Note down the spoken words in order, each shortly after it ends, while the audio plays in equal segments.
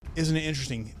isn't it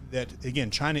interesting that, again,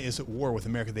 China is at war with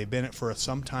America. They've been at it for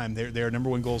some time. Their number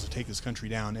one goal is to take this country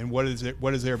down. And what is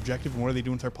their objective, and what are they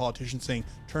doing with our politicians? Saying,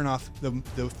 turn off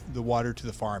the water to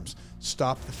the farms.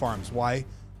 Stop the farms. Why?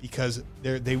 Because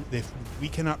we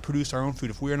cannot produce our own food.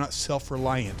 If we are not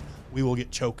self-reliant, we will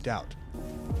get choked out.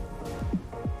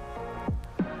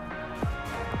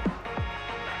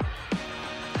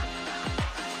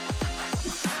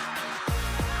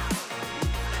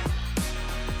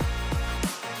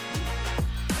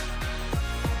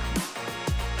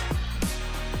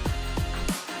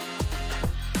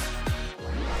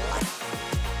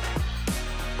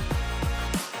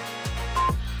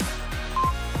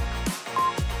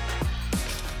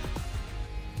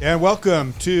 And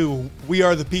welcome to We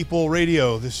Are the People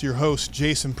Radio. This is your host,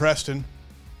 Jason Preston.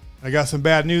 I got some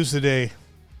bad news today.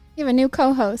 You have a new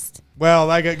co-host.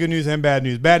 Well, I got good news and bad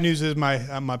news. Bad news is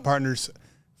my partner's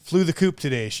flew the coop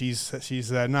today. She's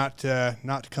not at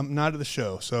the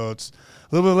show, so it's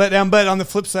a little bit of a letdown. But on the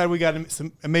flip side, we got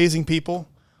some amazing people.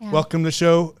 Yeah. Welcome to the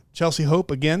show, Chelcie Hope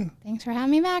again. Thanks for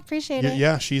having me back. Appreciate it.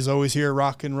 Yeah, she's always here,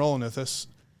 rocking, rolling with us.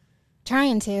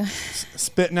 Trying to.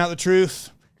 Spitting out the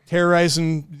truth.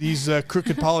 Terrorizing these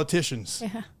crooked politicians.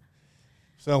 Yeah.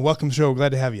 So welcome to the show.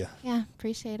 Glad to have you. Yeah,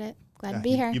 appreciate it. Glad to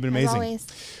be here. You've been amazing. As always.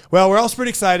 Well, we're also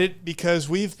pretty excited because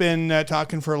we've been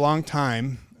talking for a long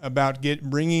time about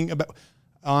bringing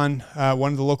on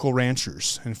one of the local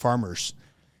ranchers and farmers.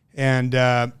 And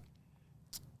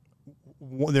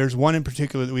there's one in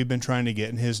particular that we've been trying to get,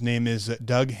 and his name is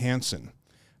Doug Hansen.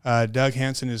 Doug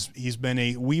Hansen he's been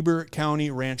a Weber County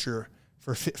rancher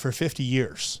for 50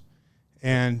 years.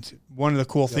 And one of the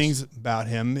cool things about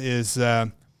him is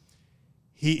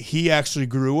he actually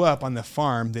grew up on the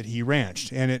farm that he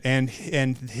ranched, and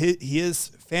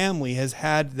his family has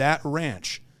had that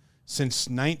ranch since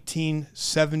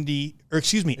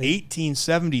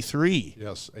 1873.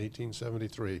 Yes,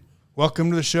 1873. Welcome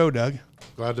to the show, Doug.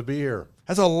 Glad to be here.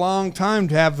 That's a long time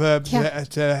to have a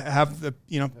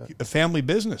family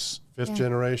business. Fifth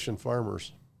generation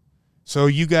farmers. So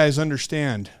you guys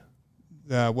understand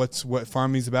what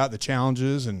farming's about, the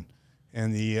challenges and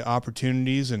the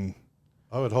opportunities, and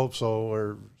I would hope so.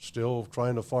 We're still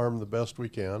trying to farm the best we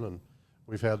can, and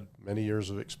we've had many years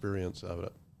of experience of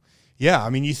it. Yeah, I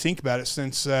mean, you think about it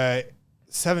since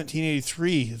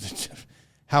 1783,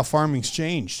 how farming's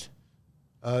changed.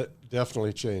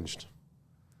 Definitely changed.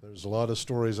 There's a lot of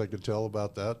stories I could tell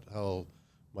about that, how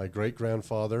my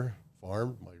great-grandfather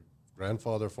farmed, my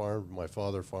grandfather farmed, my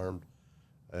father farmed.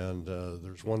 And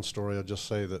there's one story I'll just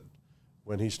say that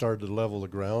when he started to level the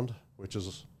ground, which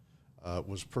was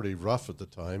pretty rough at the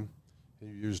time, he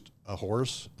used a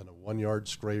horse and a 1-yard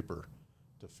scraper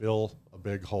to fill a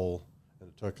big hole, and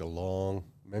it took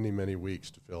many, many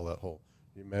weeks to fill that hole.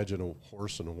 Can you imagine a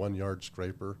horse and a 1-yard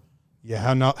scraper?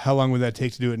 Yeah, how long would that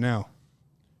take to do it now?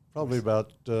 Probably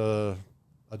about a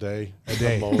day. A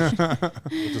day. Most.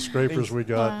 With the scrapers we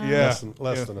got,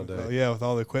 less than a day. Yeah, with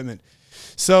all the equipment.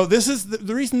 So this is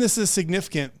the reason this is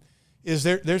significant is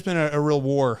there's been a real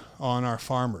war on our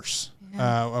farmers,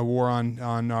 a war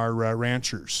on our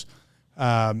ranchers.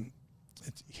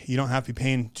 You don't have to be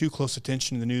paying too close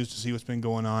attention to the news to see what's been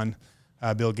going on.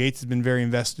 Bill Gates has been very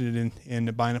invested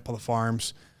in buying up all the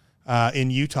farms.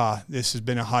 In Utah, this has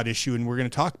been a hot issue, and we're going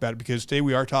to talk about it because today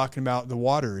we are talking about the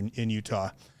water in Utah.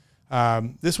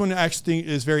 This one actually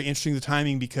is very interesting, the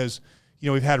timing, because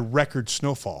we've had record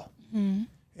snowfall. Mm-hmm.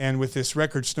 And with this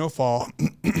record snowfall,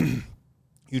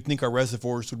 you'd think our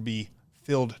reservoirs would be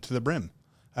filled to the brim.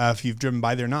 If you've driven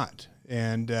by, they're not.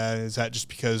 And is that just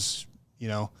because,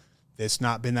 it's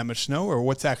not been that much snow, or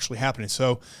what's actually happening?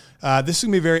 So this is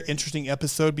going to be a very interesting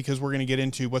episode because we're going to get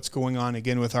into what's going on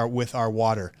again with our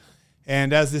water.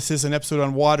 And as this is an episode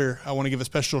on water, I want to give a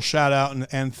special shout out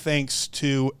and thanks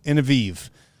to Innovive.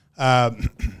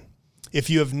 If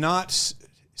you have not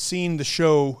seen the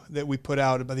show that we put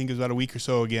out, I think it was about a week or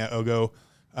so ago,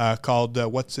 called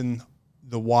What's in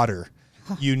the Water,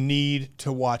 you need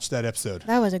to watch that episode.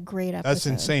 That was a great episode. That's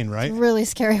insane, right? It's really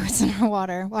scary what's in our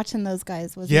water. Watching those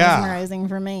guys was mesmerizing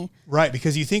for me. Right,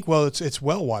 because you think, well, it's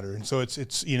well water, and so it's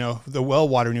the well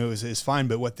water is fine,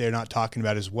 but what they're not talking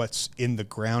about is what's in the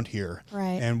ground here.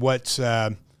 Right. And what's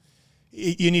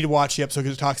you need to watch the episode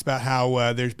because it talks about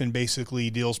how there's been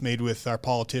basically deals made with our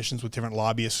politicians, with different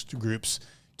lobbyist groups,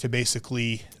 to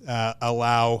basically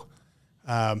allow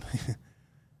the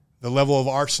level of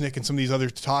arsenic and some of these other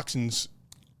toxins.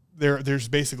 There's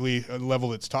basically a level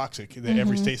that's toxic. That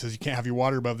every state says you can't have your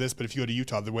water above this, but if you go to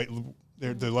Utah,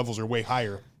 the levels are way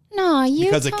higher. No, Utah.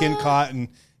 Because of Kennecott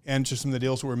and just some of the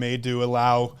deals that were made to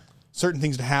allow certain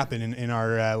things to happen in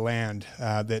our land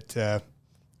that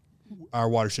our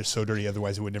water's just so dirty.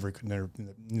 Otherwise, it would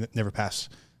never pass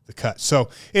the cut. So,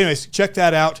 anyways, check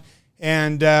that out.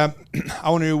 And I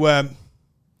want to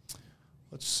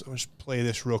let's play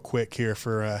this real quick here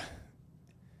for.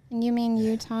 You mean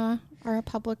Utah? Our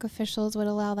public officials would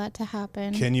allow that to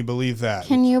happen. Can you believe that?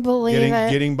 Can you believe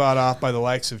it? Getting bought off by the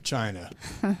likes of China.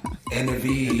 And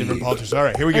Aviv. Different politics. All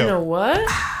right, here we And a go. what?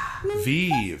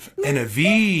 Vive. And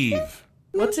Aviv.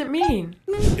 What's it mean?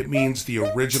 It means the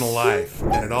original life.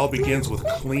 And it all begins with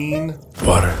clean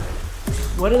water.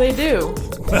 What do they do?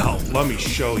 Well, let me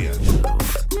show you.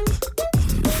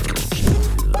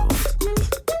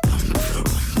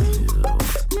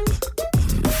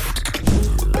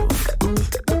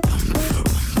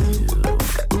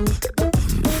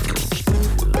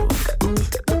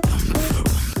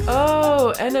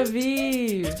 Oh, and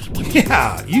Aviv.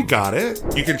 Yeah, you got it.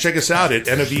 You can check us out at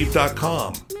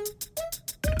enaviv.com.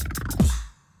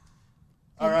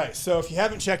 All right, so if you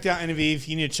haven't checked out Enaviv,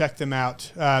 you need to check them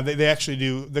out. They actually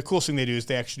do, the coolest thing they do is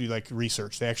they actually do like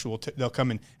research. They actually they'll come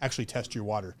and actually test your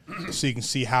water so you can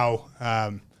see how,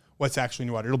 what's actually in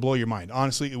your water. It'll blow your mind.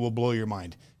 Honestly, it will blow your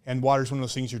mind. And water is one of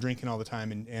those things you're drinking all the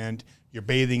time and you're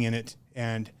bathing in it.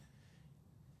 And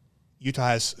Utah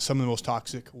has some of the most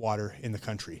toxic water in the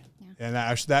country. Yeah.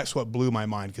 And that's what blew my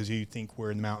mind, because you think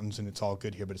we're in the mountains and it's all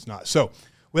good here, but it's not. So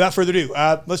without further ado,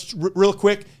 let's real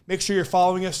quick, make sure you're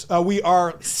following us. We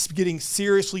are getting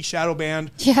seriously shadow banned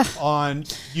on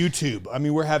YouTube. I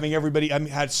mean, we're having everybody,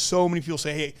 had so many people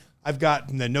say, hey, I've got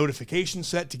the notification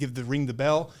set to ring the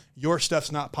bell. Your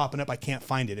stuff's not popping up. I can't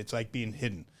find it. It's like being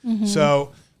hidden. Mm-hmm.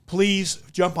 So please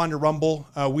jump onto Rumble.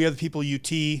 We Are the People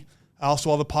UT.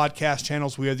 Also, all the podcast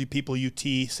channels, We Are the People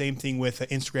UT. Same thing with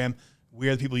Instagram, We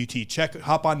Are the People UT.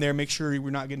 Hop on there. Make sure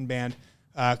we're not getting banned,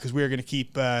 because we are going to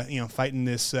keep fighting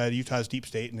this Utah's deep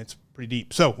state, and it's pretty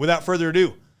deep. So, without further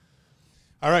ado,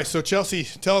 all right. So,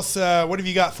 Chelcie, tell us what have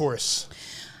you got for us?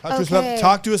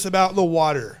 Talk to us about the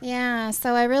water. Yeah,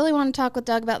 so I really want to talk with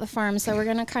Doug about the farm, so we're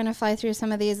going to kind of fly through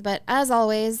some of these. But as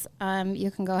always, you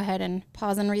can go ahead and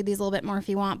pause and read these a little bit more if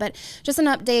you want. But just an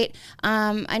update.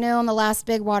 I know on the last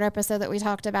big water episode that we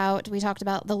talked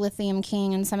about the Lithium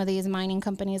King and some of these mining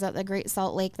companies at the Great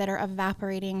Salt Lake that are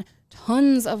evaporating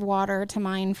tons of water to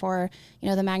mine for,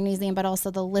 the magnesium, but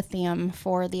also the lithium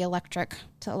for the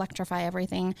to electrify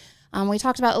everything. We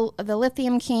talked about the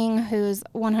Lithium King, who's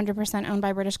 100% owned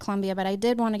by British Columbia, but I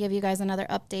did want to give you guys another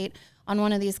update on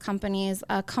one of these companies,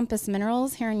 Compass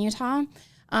Minerals here in Utah.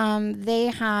 They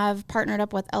have partnered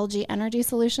up with LG Energy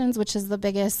Solutions, which is the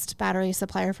biggest battery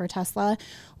supplier for Tesla.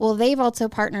 Well, they've also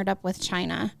partnered up with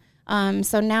China.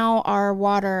 So now our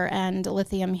water and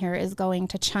lithium here is going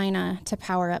to China to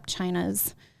power up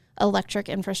China's electric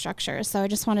infrastructure. So I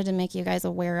just wanted to make you guys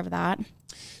aware of that.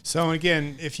 So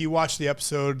again, if you watch the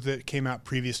episode that came out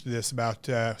previous to this about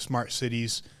smart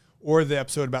cities, or the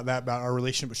episode about our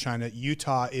relationship with China,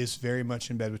 Utah is very much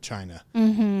in bed with China.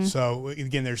 Mm-hmm. So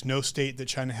again, there's no state that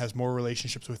China has more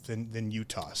relationships with than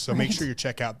Utah. So make sure you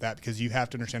check out that, because you have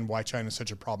to understand why China is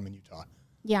such a problem in Utah.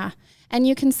 Yeah. And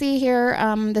you can see here,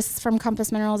 this is from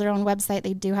Compass Minerals, their own website.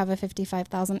 They do have a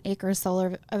 55,000 acre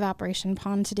solar evaporation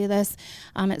pond to do this.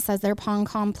 It says their pond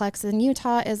complex in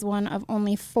Utah is one of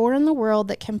only 4 in the world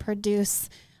that can produce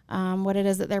what it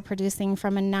is that they're producing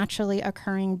from a naturally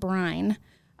occurring brine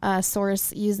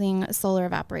source using solar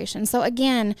evaporation. So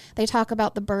again, they talk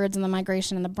about the birds and the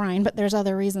migration and the brine, but there's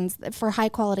other reasons. For high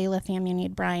quality lithium, you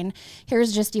need brine.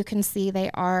 Here's just, you can see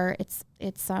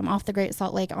it's off the Great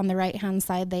Salt Lake on the right hand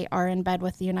side. They are in bed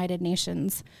with the United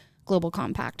Nations Global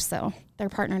Compact. So they're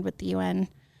partnered with the UN.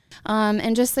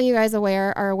 And just so you guys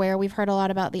are aware, we've heard a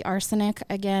lot about the arsenic.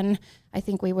 Again, I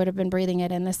think we would have been breathing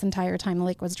it in this entire time the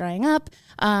lake was drying up.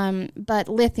 But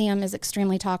lithium is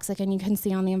extremely toxic, and you can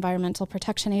see on the Environmental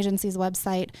Protection Agency's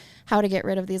website how to get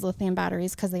rid of these lithium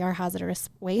batteries, because they are hazardous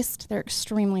waste. They're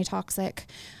extremely toxic.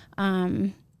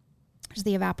 There's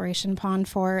the evaporation pond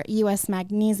for U.S.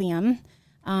 magnesium.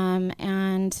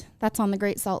 And that's on the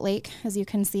Great Salt Lake, as you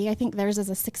can see. I think theirs is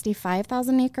a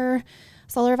 65,000 acre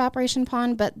solar evaporation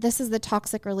pond, but this is the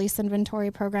toxic release inventory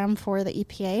program for the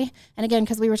EPA. And again,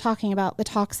 because we were talking about the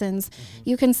toxins,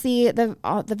 you can see the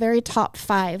very top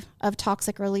 5 of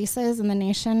toxic releases in the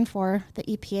nation for the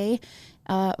EPA.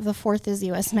 The 4th is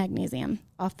U.S. magnesium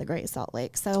off the Great Salt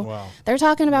Lake. So they're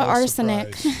talking about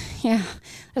arsenic. Yeah,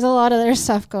 there's a lot of their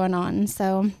stuff going on.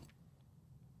 So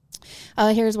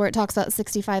here's where it talks about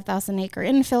 65,000 acre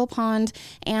infill pond,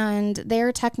 and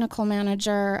their technical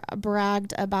manager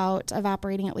bragged about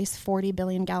evaporating at least 40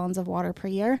 billion gallons of water per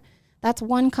year. That's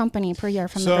one company per year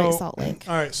from the Great Salt Lake.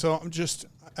 All right, so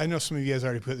I know some of you guys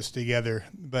already put this together,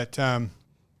 but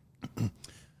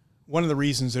one of the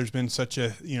reasons there's been such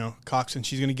a, Cox, and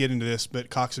she's going to get into this, but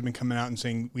Cox has been coming out and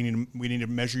saying we need to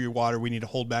measure your water, we need to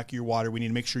hold back your water, we need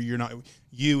to make sure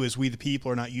you as we the people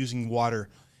are not using water,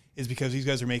 is because these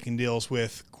guys are making deals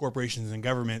with corporations and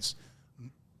governments,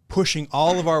 pushing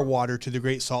all of our water to the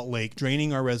Great Salt Lake,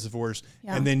 draining our reservoirs,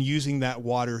 and then using that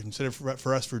water instead of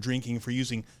for us for drinking, for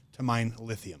using to mine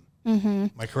lithium. Mm-hmm.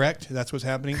 Am I correct? That's what's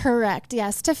happening? Correct,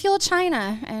 yes, to fuel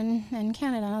China and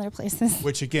Canada and other places.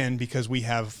 Which, again, because we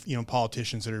have,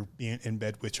 politicians that are being in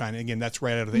bed with China. Again, that's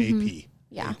right out of the AP.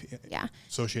 Yeah, AP,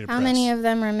 Associated How Press. many of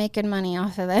them are making money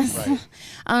off of this?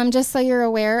 Right. Just so you're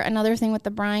aware, another thing with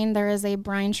the brine, there is a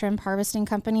brine shrimp harvesting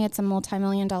company. It's a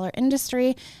multi-million-dollar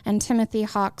industry, and Timothy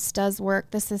Hawks does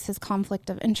work. This is his conflict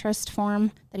of interest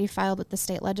form that he filed with the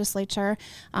state legislature.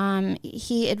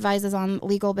 He advises on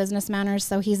legal business matters,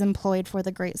 so he's employed for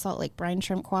the Great Salt Lake Brine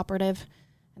Shrimp Cooperative.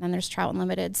 And then there's Trout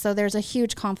Unlimited. So there's a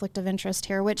huge conflict of interest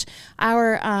here, which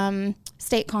our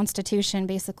state constitution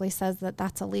basically says that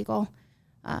that's illegal.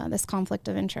 This conflict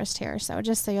of interest here. So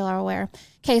just so you're aware.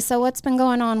 Okay, so what's been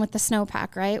going on with the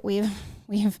snowpack, right?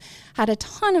 We've had a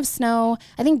ton of snow.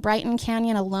 I think Brighton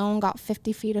Canyon alone got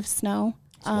 50 feet of snow.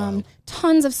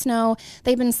 Tons of snow.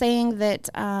 They've been saying that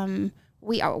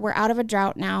we're out of a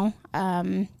drought now.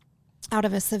 Out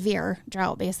of a severe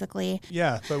drought, basically.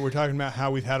 Yeah, but we're talking about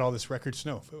how we've had all this record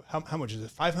snow. How much is it?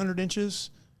 500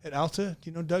 inches at Alta? Do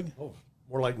you know, Doug? Oh,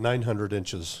 more like 900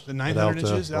 inches. The 900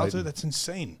 inches at Alta? That's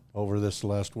insane. Over this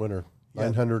last winter. Yeah.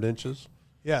 900 inches.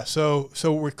 Yeah, so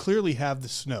we clearly have the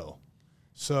snow.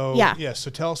 So,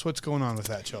 so tell us what's going on with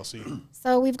that, Chelcie.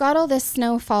 So we've got all this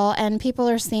snowfall, and people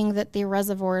are seeing that the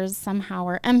reservoirs somehow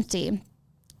are empty.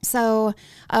 So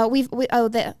that's what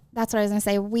I was going to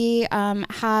say. We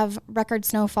have record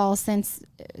snowfall since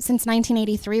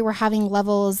 1983. We're having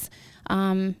levels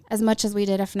as much as we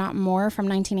did, if not more, from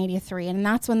 1983. And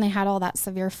that's when they had all that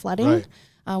severe flooding,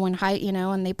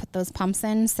 and they put those pumps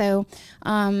in. So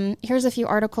here's a few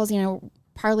articles,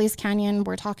 Parley's Canyon,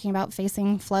 we're talking about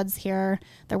facing floods here.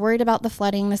 They're worried about the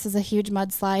flooding. This is a huge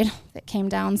mudslide that came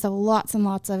down. So lots and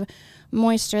lots of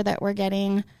moisture that we're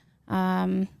getting.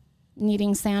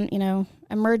 Needing sand,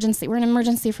 emergency. We're in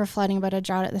emergency for flooding, but a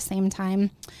drought at the same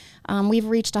time. We've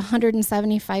reached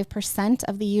 175%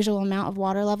 of the usual amount of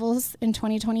water levels in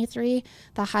 2023,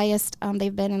 the highest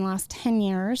they've been in the last 10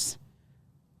 years.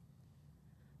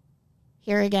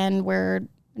 Here again, we're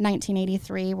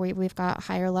 1983. We've got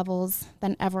higher levels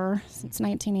than ever since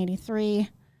 1983.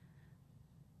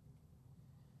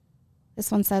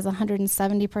 This one says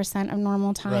 170% of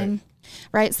normal time.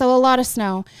 Right, so a lot of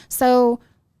snow. So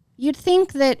you'd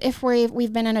think that if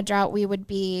we've been in a drought, we would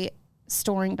be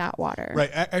storing that water. Right.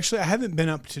 Actually, I haven't been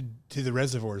up to the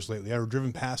reservoirs lately. I've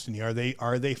driven past any. Have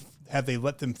they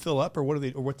let them fill up, or what are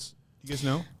they? Or what's? Do you guys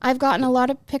know? I've gotten a lot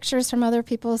of pictures from other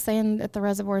people saying that the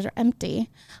reservoirs are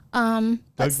empty. Doug,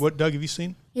 Doug, have you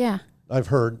seen? Yeah. I've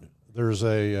heard there's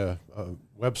a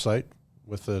website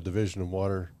with the Division of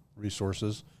Water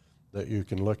Resources that you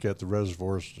can look at the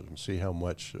reservoirs and see how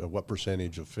much, what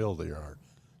percentage of fill they are.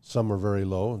 Some are very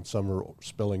low, and some are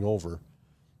spilling over.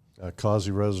 Causey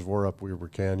Reservoir up Weaver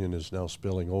Canyon is now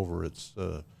spilling over its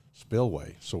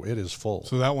spillway, so it is full.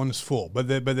 So that one is full, but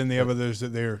then they have others that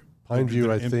they're Pineview,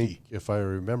 I empty. think, if I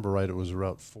remember right, it was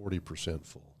around 40%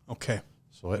 full. Okay.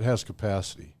 So it has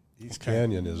capacity. East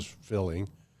Canyon is filling,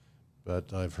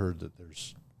 but I've heard that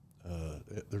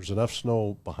there's enough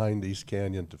snow behind East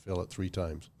Canyon to fill it 3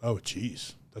 times. Oh,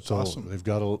 geez. That's so awesome. They've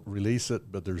got to release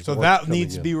it, but there's so more that coming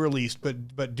needs to in. be released,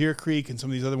 but Deer Creek and some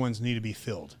of these other ones need to be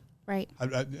filled. Right.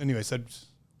 Anyways,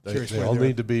 They all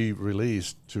need to be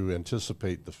released to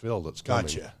anticipate the fill that's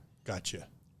coming. Gotcha.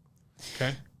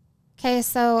 Okay. Okay,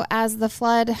 so as the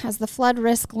flood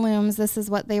risk looms, this is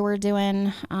what they were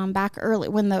doing back early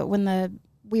when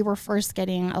we were first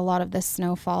getting a lot of this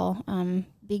snowfall,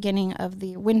 beginning of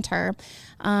the winter.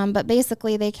 But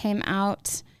basically, they came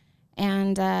out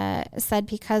and said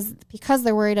because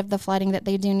they're worried of the flooding that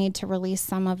they do need to release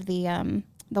some of the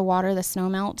water, the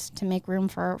snowmelt, to make room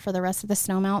for the rest of the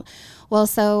snowmelt. Well,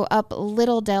 so up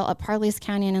Parley's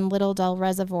Canyon and Little Dell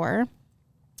Reservoir,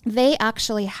 they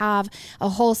actually have a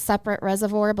whole separate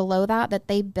reservoir below that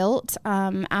they built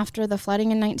after the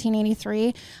flooding in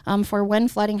 1983 for when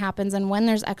flooding happens and when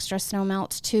there's extra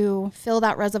snowmelt to fill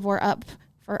that reservoir up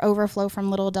for overflow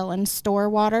from Little Dell and store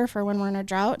water for when we're in a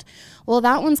drought. Well,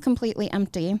 that one's completely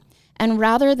empty. And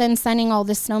rather than sending all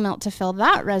this snowmelt to fill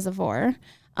that reservoir,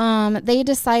 they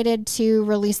decided to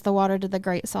release the water to the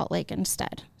Great Salt Lake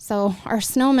instead. So our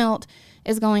snowmelt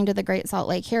is going to the Great Salt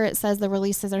Lake. Here it says the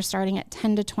releases are starting at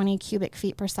 10 to 20 cubic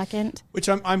feet per second. Which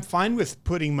I'm fine with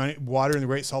putting water in the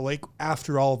Great Salt Lake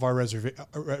after all of our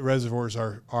reservoirs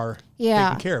are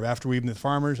taken care of, after we've been the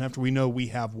farmers, and after we know we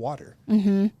have water.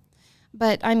 Mm-hmm.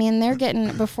 But I mean, they're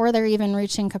getting, before they're even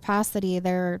reaching capacity,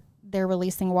 they're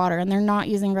releasing water, and they're not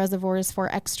using reservoirs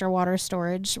for extra water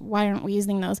storage. Why aren't we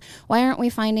using those? Why aren't we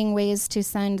finding ways to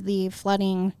send the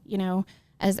flooding,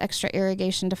 as extra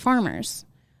irrigation to farmers?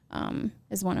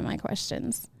 Is one of my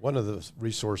questions. One of the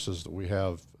resources that we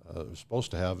have,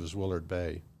 supposed to have, is Willard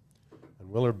Bay. And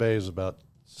Willard Bay is about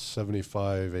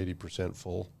 75-80%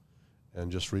 full.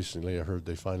 And just recently I heard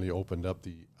they finally opened up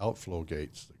the outflow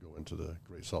gates that go into the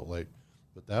Great Salt Lake.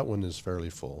 But that one is fairly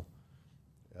full.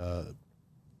 The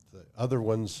other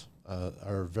ones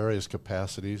are various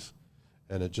capacities,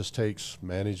 and it just takes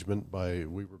management by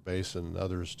Weber Basin and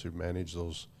others to manage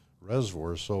those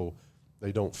reservoirs so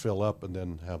they don't fill up and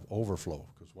then have overflow.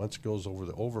 Because once it goes over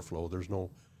the overflow, there's no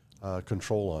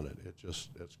control on it.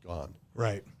 It's gone.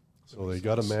 Right. So they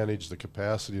got to manage the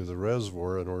capacity of the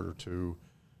reservoir in order to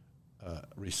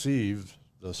receive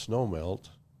the snow melt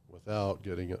without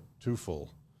getting it too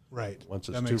full. Right. Once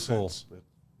it's too full,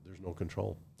 there's no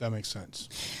control. That makes sense.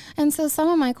 And so some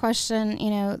of my question,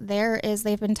 there is,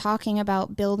 they've been talking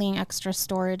about building extra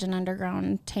storage and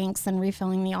underground tanks and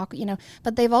refilling the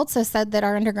but they've also said that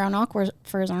our underground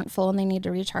aquifers aren't full and they need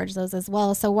to recharge those as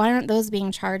well. So why aren't those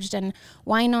being charged? And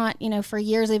why not, for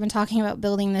years they've been talking about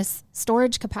building this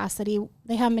storage capacity.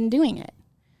 They haven't been doing it.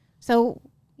 So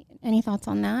any thoughts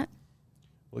on that?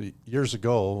 Well, years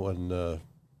ago when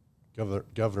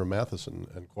Governor Matheson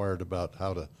inquired about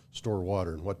how to store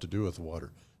water and what to do with the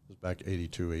water, it was back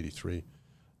 82, 83.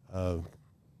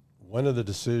 One of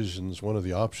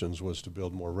the options was to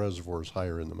build more reservoirs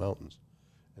higher in the mountains.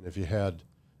 And if you had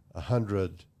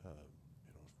 100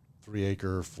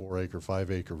 3-acre, 4-acre,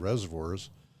 5-acre reservoirs,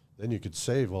 then you could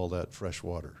save all that fresh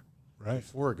water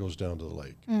before it goes down to the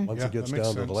lake. Once it gets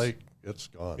down to the lake, it's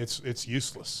gone. It's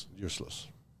useless. Useless.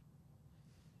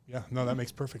 Yeah, no, that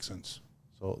makes perfect sense.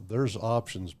 So there's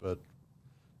options, but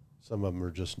some of them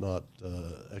are just not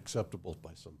acceptable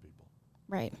by some people.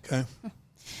 Right. Okay.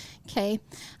 Okay.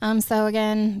 So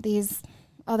again, these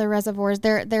other reservoirs,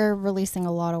 they're releasing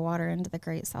a lot of water into the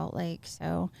Great Salt Lake.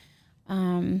 So,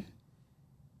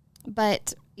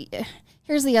 but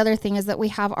here's the other thing is that we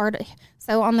have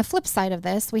so on the flip side of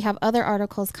this, we have other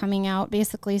articles coming out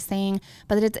basically saying,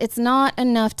 but it's not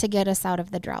enough to get us out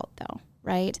of the drought though,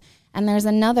 right? And there's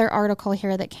another article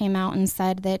here that came out and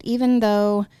said that even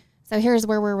though, so here's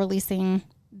where we're releasing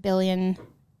billions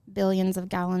of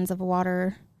gallons of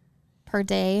water per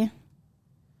day.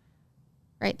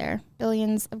 Right there,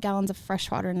 billions of gallons of fresh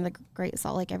water into the Great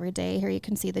Salt Lake every day. Here you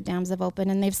can see the dams have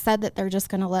opened, and they've said that they're just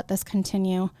going to let this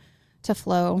continue to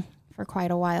flow for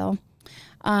quite a while.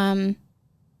 I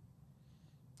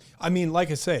mean,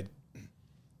 like I said,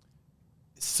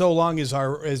 so long as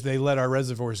they let our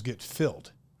reservoirs get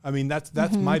filled. I mean, that's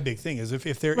my big thing is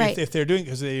if they're doing it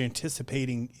because they're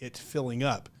anticipating it filling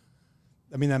up.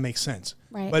 I mean, that makes sense.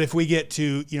 Right. But if we get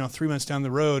to 3 months down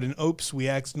the road and oops, we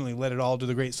accidentally let it all to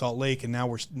the Great Salt Lake, and now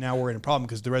we're in a problem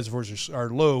because the reservoirs are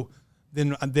low,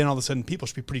 then all of a sudden people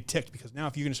should be pretty ticked because now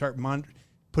if you're going to start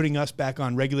putting us back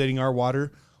on regulating our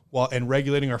water and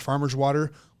regulating our farmers'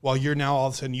 water while you're now all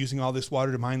of a sudden using all this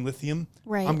water to mine lithium,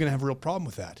 right. I'm going to have a real problem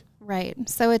with that. Right.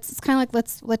 So it's kind of like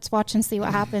let's watch and see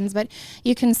what happens. But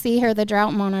you can see here the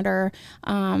drought monitor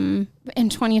in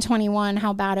 2021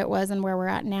 how bad it was and where we're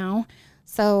at now.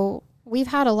 So we've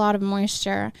had a lot of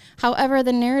moisture. However,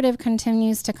 the narrative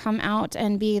continues to come out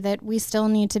and be that we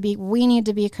need to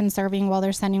be conserving while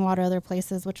they're sending water other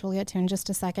places, which we'll get to in just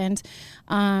a second.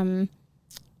 But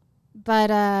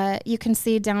you can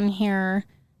see down here,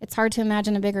 it's hard to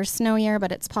imagine a bigger snow year,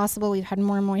 but it's possible. We've had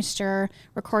more moisture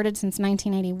recorded since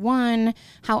 1981.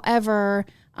 However,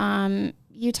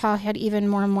 Utah had even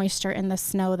more moisture in the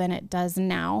snow than it does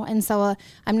now. And so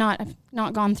I've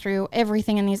not gone through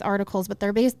everything in these articles, but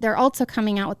they're also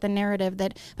coming out with the narrative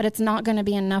but it's not going to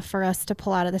be enough for us to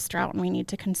pull out of this drought, and we need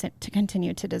to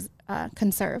continue to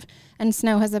conserve. And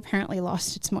snow has apparently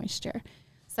lost its moisture.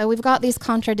 So we've got these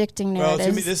contradicting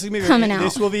narratives coming out.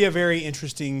 This will be a very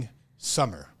interesting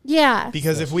summer. Yeah.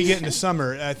 Because if we get into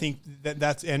summer, I think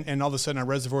that's and all of a sudden our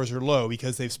reservoirs are low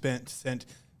because they've sent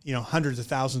hundreds of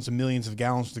thousands of millions of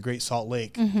gallons to the Great Salt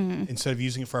Lake instead of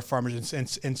using it for our farmers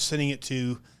and sending it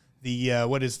to the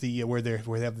where they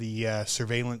have the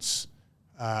surveillance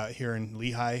here in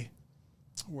Lehigh,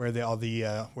 where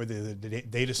the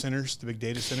data centers, the big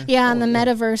data center. Yeah, and the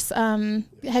Metaverse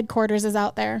headquarters is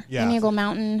out there in Eagle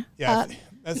Mountain. Yeah,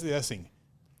 that's the thing.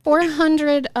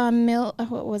 400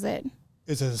 what was it?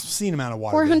 It's a obscene amount of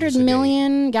water. 400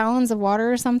 million gallons of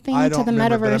water or something I to don't the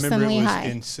remember, but I metaverse remember in it was Lehigh.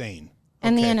 insane.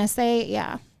 And Okay. the NSA,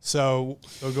 yeah. So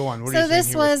go on. What are So you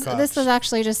saying here with Cox? this was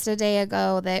actually just a day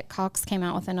ago that Cox came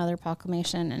out with another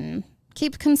proclamation and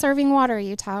keep conserving water,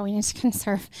 Utah. We need to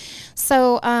conserve.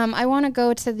 So I want to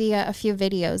go to the a few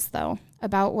videos though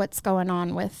about what's going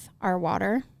on with our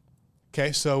water.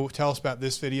 Okay, so tell us about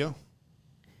this video.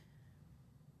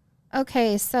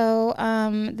 Okay, so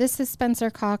this is Spencer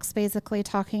Cox basically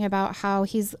talking about how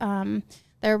he's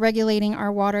they're regulating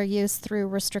our water use through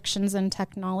restrictions and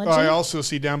technology. I also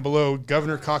see down below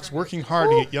Governor Cox working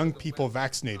hard to get young people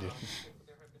vaccinated.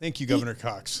 Thank you, Governor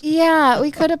Cox. Yeah,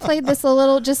 we could have played this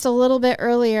just a little bit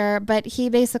earlier, but he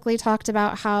basically talked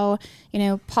about how,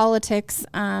 politics,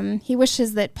 he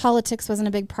wishes that politics wasn't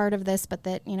a big part of this, but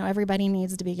that, everybody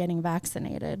needs to be getting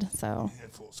vaccinated. So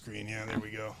Hit full screen. Yeah, there we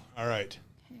go. All right.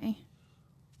 okay.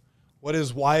 What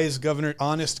does wise Governor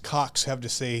Honest Cox have to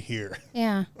say here?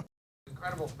 Yeah.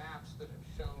 Incredible maps that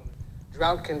have shown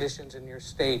drought conditions in your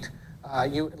state.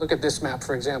 You look at this map,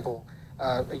 for example,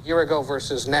 a year ago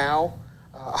versus now.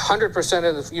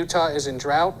 100% of Utah is in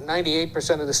drought.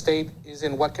 98% of the state is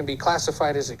in what can be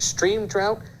classified as extreme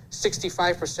drought.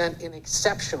 65% in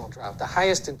exceptional drought, the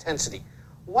highest intensity.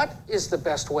 What is the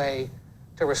best way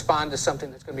to respond to something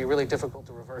that's going to be really difficult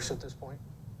to reverse at this point?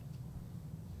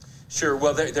 Sure.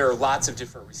 Well, there are lots of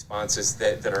different responses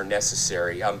that are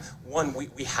necessary. One,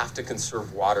 we have to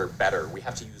conserve water better. We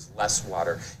have to use less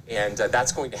water. And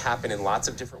that's going to happen in lots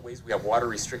of different ways. We have water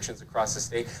restrictions across the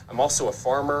state. I'm also a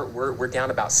farmer. We're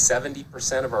down about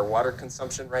 70% of our water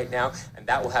consumption right now, and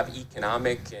that will have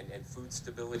economic and food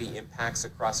stability impacts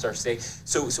across our state.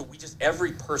 So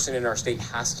every person in our state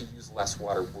has to use less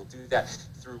water. We'll do that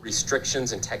through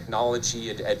restrictions and technology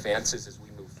advances as we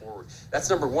move forward. That's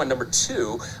number one. Number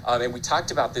two, and we talked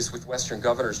about this with Western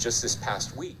governors just this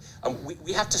past week,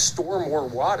 we have to store more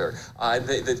water.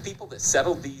 The people that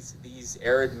settled these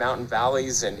arid mountain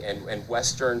valleys and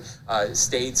western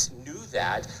states knew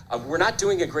that. We're not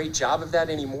doing a great job of that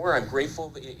anymore. I'm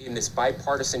grateful in this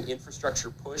bipartisan infrastructure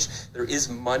push, there is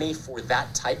money for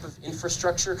that type of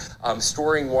infrastructure.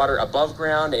 Storing water above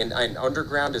ground and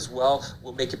underground as well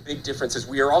will make a big difference, as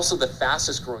we are also the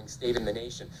fastest growing state in the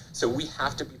nation. So we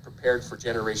have to be prepared for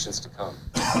generations to come.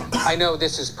 I know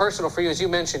this is personal for you. As you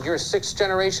mentioned, you're a sixth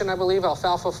generation, I believe,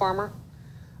 alfalfa farmer.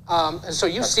 And so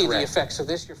you see the effects of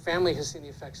this. Your family has seen the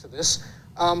effects of this.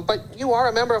 But you are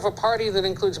a member of a party that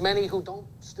includes many who don't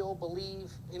still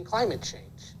believe in climate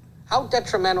change. How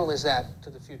detrimental is that to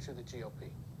the future of the GOP?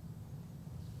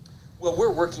 Well,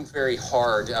 we're working very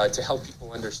hard to help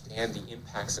people understand the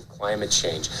impacts of climate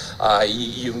change.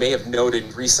 You may have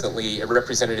noted recently,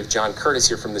 Representative John Curtis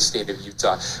here from the state of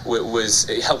Utah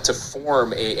helped to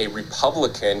form a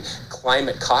Republican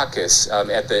climate caucus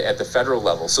at the federal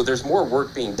level. So there's more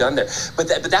work being done there. But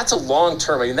that's a long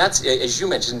term. I mean, that's, as you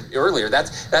mentioned earlier,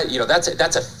 that's a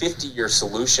 50-year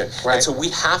solution. Right. And so we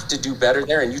have to do better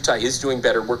there, and Utah is doing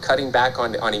better. We're cutting back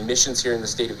on emissions here in the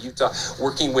state of Utah,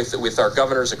 working with our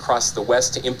governors across the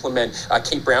West to implement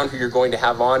Kate Brown, who you're going to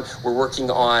have on. We're working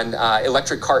on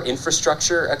electric car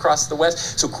infrastructure across the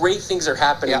West. So great things are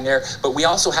happening there, but we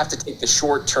also have to take the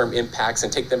short-term impacts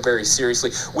and take them very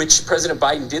seriously, which President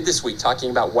Biden did this week,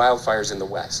 talking about wildfires in the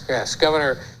West. Yes,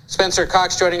 Governor Spencer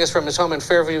Cox joining us from his home in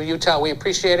Fairview, Utah. We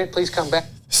appreciate it. Please come back.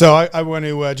 So I want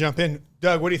to jump in.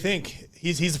 Doug, what do you think?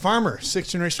 He's a farmer,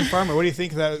 sixth-generation farmer. What do you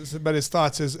think about his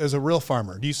thoughts as a real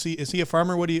farmer? Is he a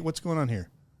farmer? What's going on here?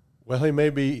 Well, he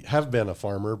maybe have been a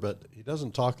farmer, but he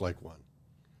doesn't talk like one.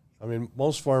 I mean,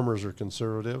 most farmers are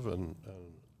conservative and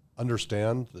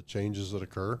understand the changes that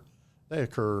occur. They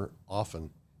occur often,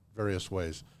 various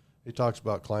ways. He talks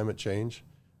about climate change.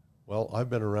 Well, I've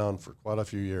been around for quite a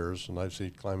few years, and I've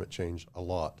seen climate change a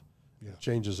lot. Yeah. It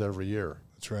changes every year.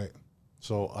 That's right.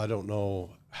 So I don't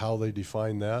know how they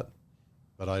define that,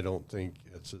 but I don't think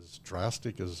it's as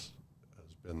drastic as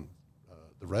has been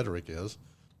the rhetoric is.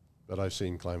 But I've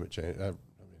seen climate change. I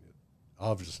mean, it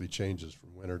obviously changes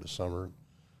from winter to summer.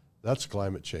 That's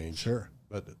climate change. Sure.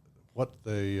 But what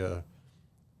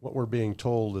we're being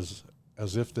told is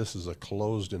as if this is a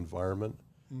closed environment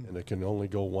and it can only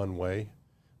go one way.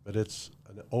 But it's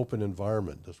an open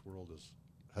environment. This world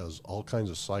has all kinds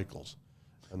of cycles.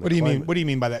 And what do you mean? What do you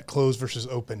mean by that, closed versus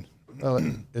open?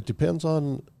 It depends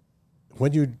on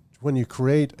when you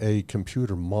create a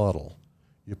computer model.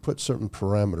 You put certain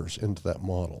parameters into that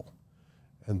model,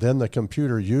 and then the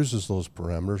computer uses those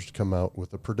parameters to come out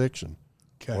with a prediction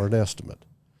or an estimate.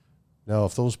 Now,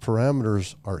 if those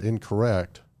parameters are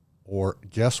incorrect or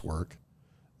guesswork,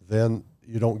 then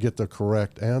you don't get the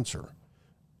correct answer.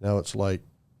 Now, it's like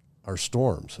our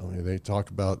storms. I mean, they talk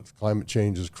about climate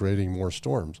change is creating more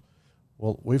storms.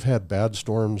 Well, we've had bad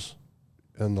storms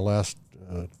in the last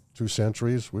 2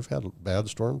 centuries. We've had bad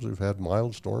storms. We've had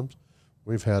mild storms.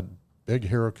 We've had big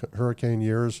hurricane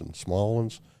years and small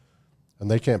ones,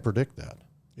 and they can't predict that.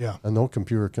 Yeah. And no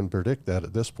computer can predict that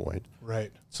at this point.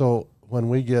 Right. So when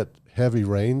we get heavy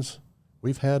rains,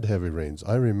 we've had heavy rains.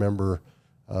 I remember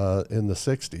in the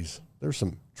 60s, there's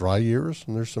some dry years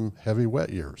and there's some heavy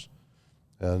wet years.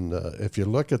 And if you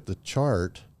look at the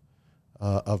chart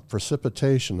of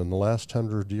precipitation in the last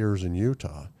 100 years in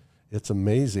Utah, it's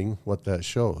amazing what that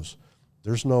shows.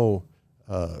 There's no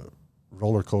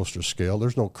roller coaster scale.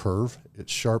 There's no curve.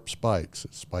 It's sharp spikes.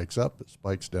 It spikes up, it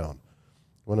spikes down.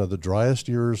 One of the driest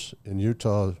years in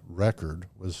Utah record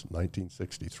was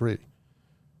 1963.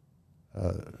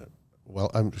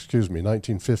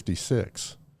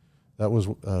 1956. That was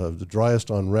the driest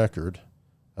on record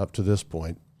up to this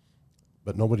point,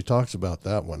 but nobody talks about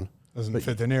that one. Doesn't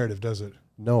fit the narrative, does it?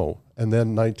 No. And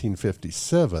then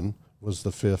 1957 was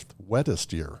the 5th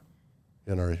wettest year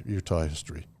in our Utah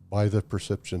history by the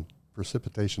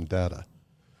precipitation data.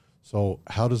 So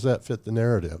how does that fit the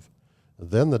narrative?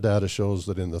 Then the data shows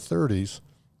that in the 30s,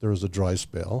 there was a dry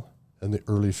spell. In the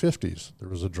early 50s, there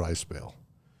was a dry spell.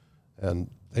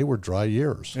 And they were dry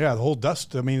years. Yeah, the whole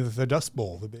dust, I mean, the Dust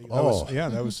Bowl.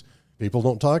 That was. People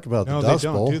don't talk about the Dust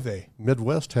Bowl. No, they don't, do they?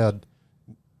 Midwest had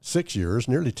 6 years,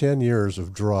 nearly 10 years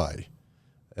of dry.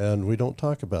 And we don't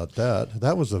talk about that.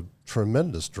 That was a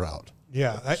tremendous drought.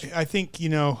 Yeah, I think,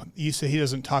 you say he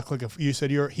doesn't talk like he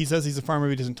says he's a farmer,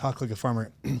 but he doesn't talk like a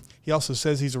farmer. He also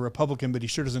says he's a Republican, but he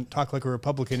sure doesn't talk like a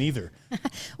Republican either.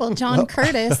 Well, John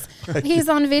Curtis, he's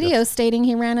on video stating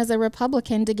he ran as a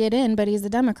Republican to get in, but he's a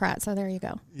Democrat. So there you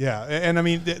go. Yeah. And I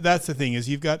mean, that's the thing is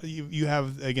you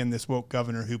have, again, this woke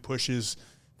governor who pushes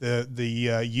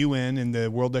the UN and the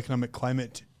World Economic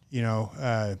Climate,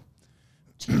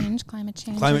 climate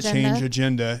change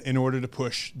agenda in order to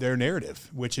push their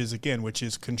narrative, which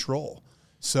is control.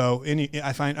 So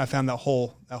I found that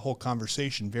whole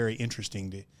conversation very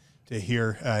interesting to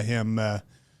hear him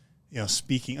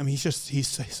speaking. I mean,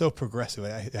 he's so progressive.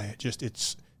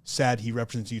 It's sad he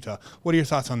represents Utah. What are your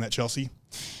thoughts on that, Chelcie?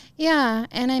 Yeah,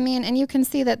 and I mean, and you can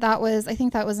see that was, I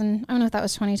think that was I don't know if that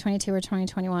was 2022 or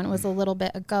 2021. It was a little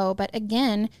bit ago, but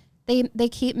again, they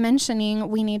keep mentioning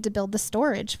we need to build the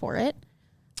storage for it.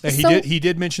 He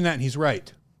did mention that, and he's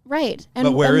right. Right.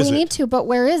 But where is it? We need to, but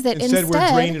where is it? Instead,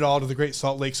 we're draining it all to the Great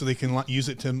Salt Lake so they can use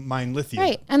it to mine lithium.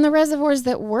 Right. And the reservoirs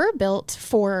that were built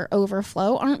for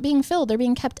overflow aren't being filled. They're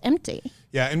being kept empty.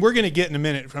 Yeah, and we're going to get in a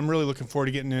minute. I'm really looking forward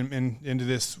to getting into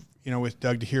this, with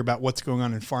Doug, to hear about what's going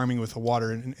on in farming with the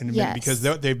water in a minute, because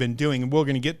what they've been doing, and we're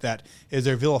going to get that, is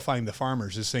they're vilifying the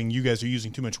farmers, is saying you guys are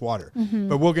using too much water. Mm-hmm.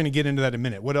 But we're going to get into that in a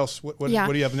minute. What else? What do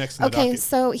you have next in the docket?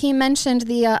 So he mentioned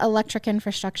the electric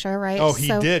infrastructure, right? Oh, he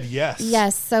did, yes.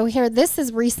 Yes. So here, this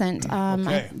is recent.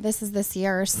 This is this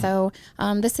year. So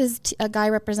this is a guy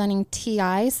representing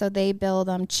TI. So they build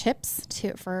chips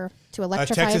to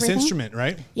electrify Texas everything. Instrument,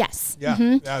 right? Yes. Yeah.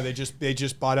 Mm-hmm. Yeah. They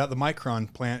just bought out the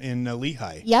Micron plant in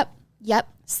Lehigh. Yep.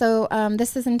 So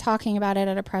this is in talking about it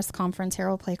at a press conference. Here,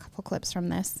 we'll play a couple clips from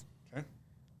this. Okay.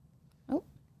 Oh.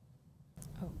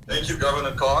 Thank you,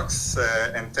 Governor Cox,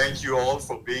 and thank you all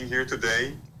for being here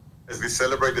today as we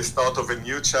celebrate the start of a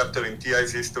new chapter in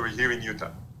TI's history here in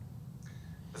Utah.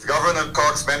 As Governor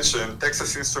Cox mentioned,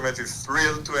 Texas Instruments is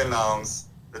thrilled to announce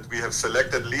that we have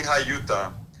selected Lehigh,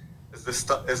 Utah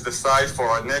as the site for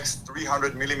our next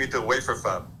 300-millimeter wafer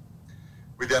fab.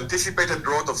 With the anticipated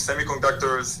growth of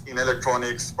semiconductors in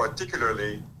electronics,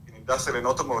 particularly in industrial and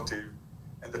automotive,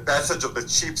 and the passage of the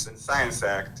CHIPS and Science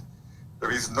Act,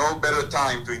 there is no better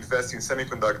time to invest in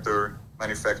semiconductor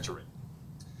manufacturing.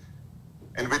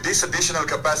 And with this additional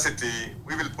capacity,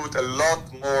 we will put a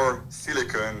lot more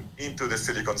silicon into the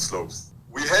silicon slopes.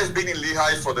 We have been in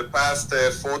Lehigh for the past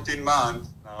 14 months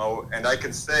now, and I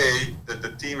can say that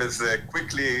the team has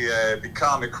quickly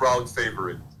become a crowd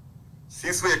favorite.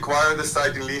 Since we acquired the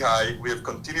site in Lehigh, we have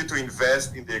continued to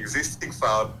invest in the existing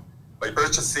fab by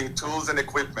purchasing tools and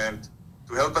equipment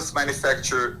to help us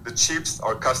manufacture the chips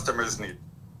our customers need.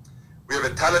 We have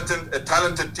a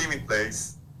talented team in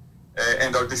place,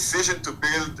 and our decision to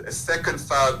build a second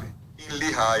fab in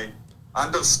Lehigh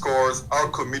underscores our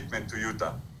commitment to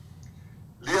Utah.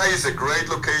 Lehigh is a great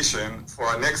location for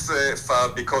our next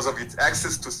fab because of its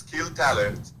access to skilled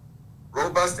talent,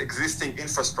 robust existing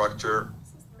infrastructure,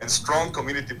 and strong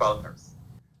community partners.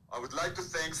 I would like to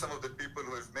thank some of the people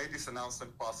who have made this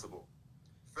announcement possible.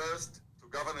 First, to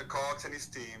Governor Cox and his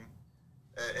team,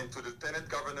 and to Lieutenant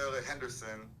Governor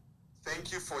Henderson,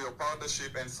 thank you for your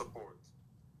partnership and support.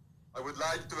 I would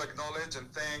like to acknowledge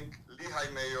and thank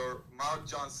Lehigh Mayor Mark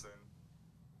Johnson,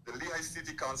 the Lehigh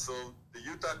City Council, the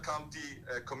Utah County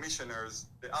Commissioners,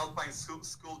 the Alpine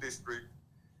School District,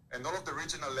 and all of the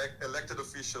regional elected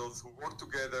officials who work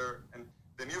together. And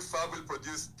the new fab will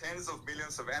produce tens of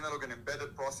millions of analog and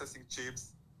embedded processing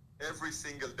chips every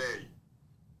single day.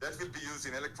 That will be used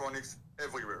in electronics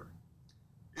everywhere.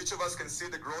 Each of us can see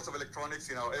the growth of electronics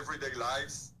in our everyday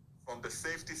lives, from the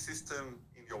safety system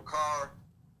in your car,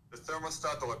 the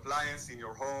thermostat or appliance in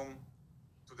your home,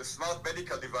 to the smart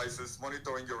medical devices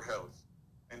monitoring your health.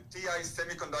 And TI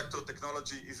semiconductor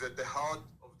technology is at the heart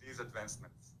of these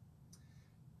advancements.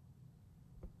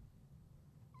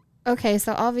 Okay,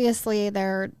 so obviously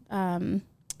they're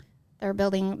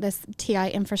building this TI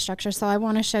infrastructure. So I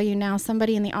want to show you now.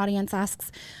 Somebody in the audience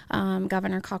asks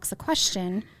Governor Cox a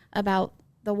question about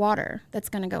the water that's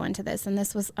going to go into this, and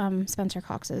this was Spencer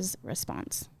Cox's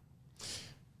response.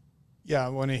 Yeah, I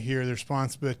want to hear the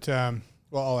response, but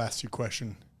I'll ask you a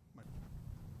question.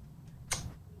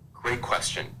 Great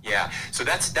question. Yeah, so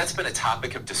that's been a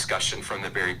topic of discussion from the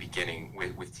very beginning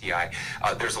with TI.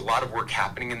 There's a lot of work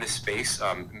happening in this space.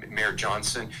 Mayor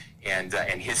Johnson and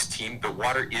his team, the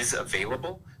water is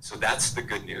available, so that's the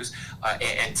good news.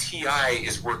 And TI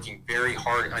is working very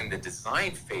hard on the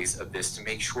design phase of this to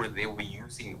make sure they will be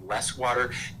using less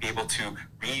water, be able to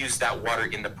reuse that water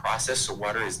in the process so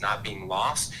water is not being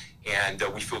lost. And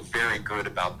we feel very good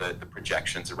about the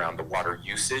projections around the water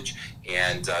usage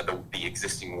and the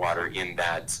existing water in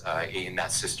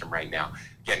that system right now.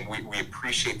 Again, we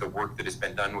appreciate the work that has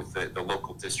been done with the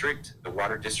local district, the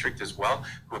water district as well,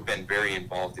 who have been very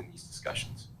involved in these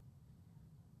discussions.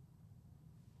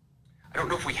 I don't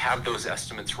know if we have those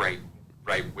estimates right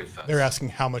with us. They're asking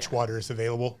how much water is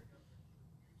available.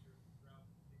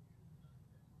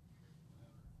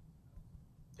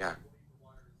 Yeah.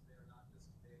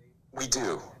 We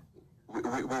do. We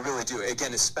really do.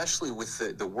 Again, especially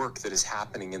with the work that is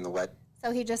happening in the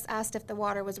So he just asked if the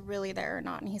water was really there or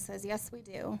not, and he says, yes, we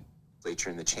do.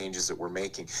 And the changes that we're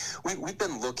making. We've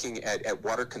been looking at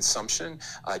water consumption,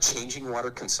 changing water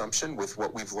consumption with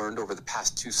what we've learned over the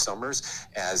past 2 summers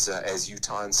as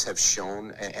Utahns have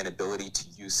shown an ability to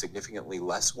use significantly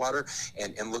less water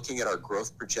and looking at our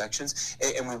growth projections.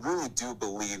 And we really do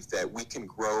believe that we can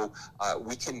grow,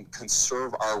 we can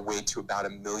conserve our way to about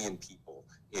 1 million people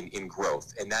in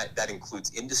growth, and that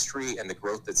includes industry and the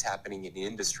growth that's happening in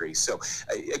industry. So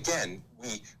again,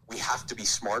 we have to be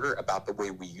smarter about the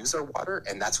way we use our water,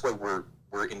 and that's why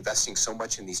we're investing so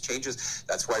much in these changes.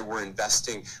 That's why we're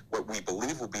investing what we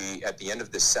believe will be at the end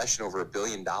of this session over $1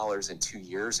 billion in 2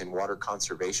 years in water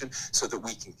conservation, so that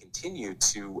we can continue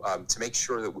to make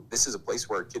sure that this is a place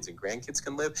where our kids and grandkids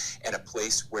can live, and a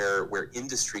place where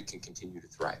industry can continue to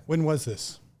thrive. When was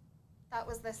this? That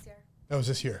was this year. That was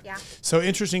this year. Yeah. So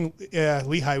interesting,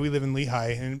 Lehigh, we live in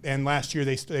Lehigh, and last year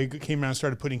they came around and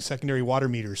started putting secondary water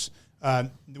meters.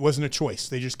 It wasn't a choice.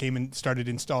 They just came and started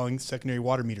installing secondary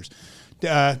water meters.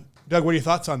 Doug, what are your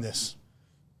thoughts on this?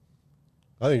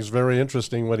 I think it's very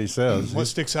interesting what he says. What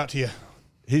sticks out to you?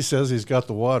 He says he's got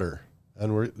the water,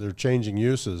 and they're changing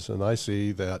uses, and I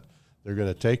see that they're going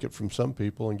to take it from some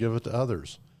people and give it to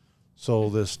others. So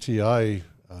this TI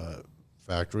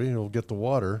factory will get the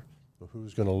water.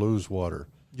 Who's going to lose water?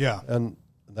 Yeah. And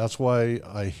that's why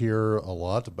I hear a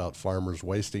lot about farmers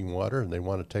wasting water, and they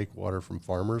want to take water from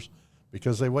farmers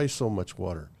because they waste so much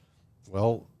water.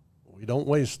 Well, we don't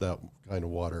waste that kind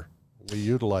of water. We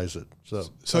utilize it.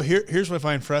 So here's what I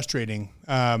find frustrating.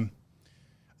 I'm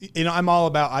all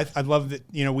about, I love that,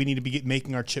 we need to be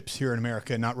making our chips here in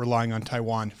America, not relying on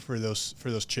Taiwan for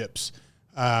those chips.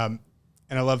 And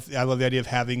I love the idea of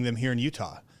having them here in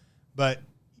Utah. But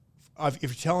if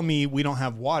you're telling me we don't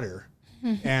have water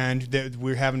and that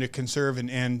we're having to conserve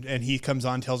and he comes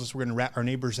on and tells us we're going to rat our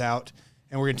neighbors out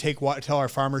and we're going to take water, tell our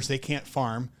farmers they can't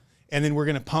farm, and then we're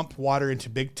going to pump water into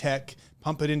big tech,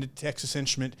 pump it into Texas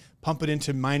Instrument, pump it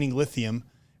into mining lithium,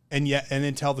 and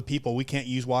then tell the people we can't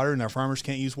use water and our farmers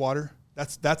can't use water.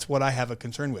 That's what I have a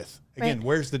concern with. Again, Right.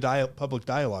 Where's the public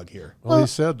dialogue here? Well, he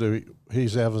said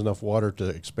he's has enough water to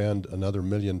expand another 1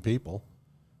 million people.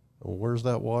 Well, where's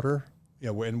that water? Yeah,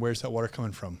 and where's that water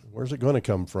coming from? Where's it going to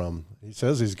come from? He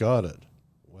says he's got it.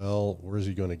 Well, where's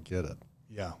he going to get it?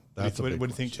 Yeah. That's what a do big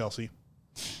you think, question.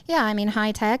 Chelcie? Yeah, I mean,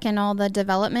 high tech and all the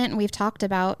development. And we've talked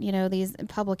about, these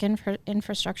public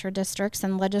infrastructure districts,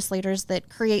 and legislators that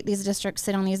create these districts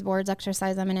sit on these boards,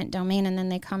 exercise eminent domain, and then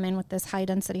they come in with this high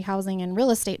density housing and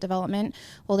real estate development.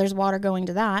 Well, there's water going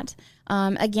to that.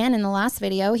 Again, in the last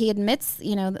video, he admits,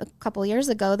 a couple years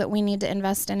ago that we need to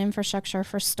invest in infrastructure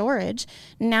for storage.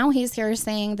 Now he's here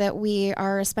saying that we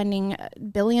are spending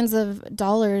billions of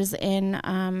dollars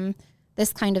in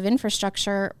this kind of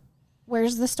infrastructure.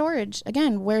 Where's the storage?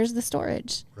 Again, where's the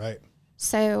storage? Right.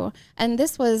 So, and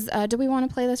this was, do we want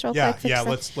to play this real quick? Yeah,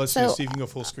 let's see if you can go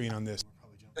full screen on this.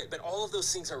 But all of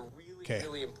those things are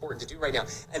really important to do right now.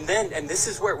 And this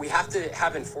is where we have to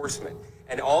have enforcement.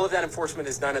 And all of that enforcement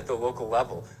is done at the local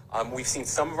level. We've seen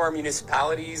some of our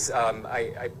municipalities, and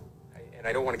I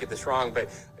don't want to get this wrong, but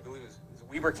I believe it's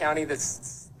Weber County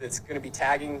that's going to be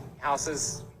tagging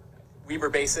houses. Weber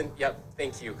Basin, yep,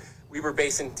 thank you. Weber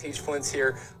Basin, Tage Flint's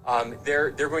here.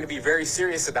 They're going to be very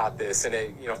serious about this. And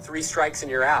 3 strikes and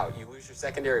you're out. You lose your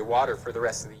secondary water for the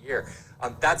rest of the year.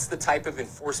 That's the type of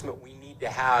enforcement we need to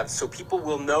have, so people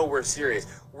will know we're serious.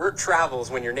 Word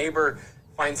travels when your neighbor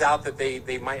finds out that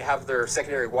they might have their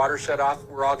secondary water shut off.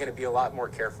 We're all going to be a lot more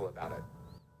careful about it.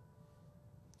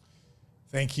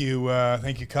 Thank you,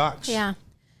 Cox. Yeah.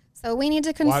 So we need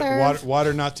to conserve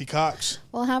water Nazi Cox.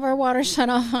 We'll have our water shut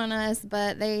off on us,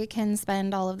 but they can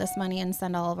spend all of this money and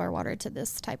send all of our water to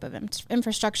this type of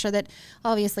infrastructure that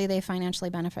obviously they financially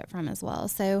benefit from as well.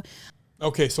 So,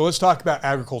 okay, so let's talk about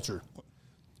agriculture.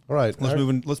 All right,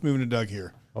 let's move into Doug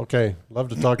here. Okay, love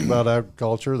to talk about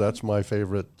agriculture. That's my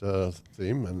favorite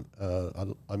theme,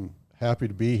 and I'm happy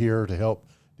to be here to help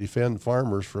defend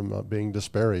farmers from being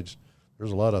disparaged.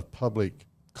 There's a lot of public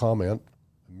comment,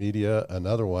 media and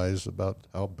otherwise, about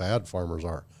how bad farmers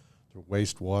are. They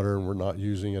waste water, and we're not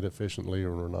using it efficiently,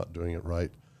 or we're not doing it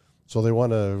right. So they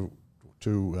want to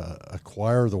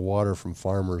acquire the water from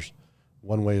farmers.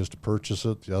 One way is to purchase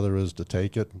it. The other is to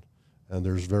take it, and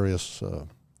there's various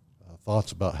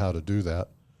thoughts about how to do that.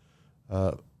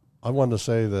 I want to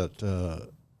say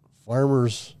that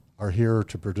farmers are here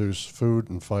to produce food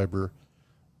and fiber.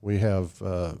 We have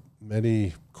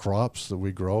many crops that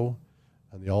we grow,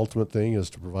 and the ultimate thing is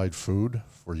to provide food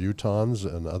for Utahns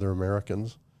and other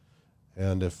Americans.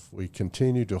 And if we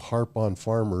continue to harp on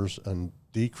farmers and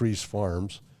decrease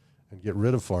farms and get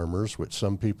rid of farmers, which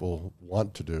some people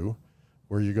want to do,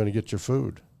 where are you going to get your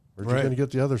food? Where are you going to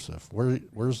get the other stuff?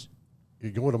 Where's you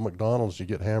go to McDonald's, you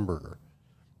get hamburger.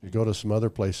 You go to some other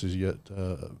places, you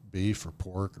get beef or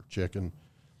pork or chicken.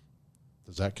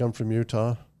 Does that come from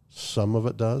Utah? Some of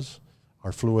it does.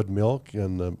 Our fluid milk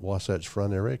in the Wasatch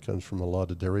Front area comes from a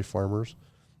lot of dairy farmers.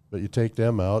 But you take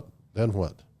them out, then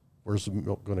what? Where's the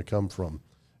milk going to come from?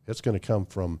 It's going to come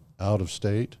from out of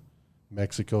state,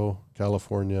 Mexico,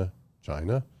 California,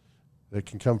 China. It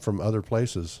can come from other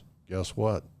places. Guess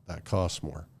what? That costs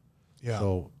more. Yeah.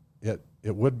 So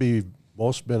it would be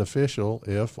most beneficial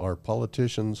if our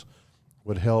politicians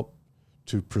would help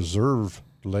to preserve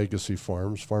legacy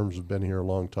farms. Farms have been here a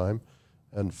long time,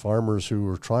 and farmers who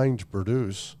are trying to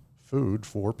produce food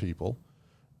for people,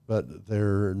 but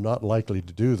they're not likely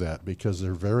to do that because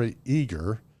they're very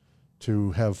eager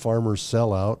to have farmers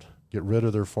sell out, get rid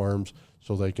of their farms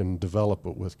so they can develop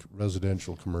it with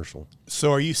residential commercial.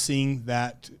 So are you seeing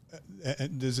that?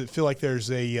 Does it feel like there's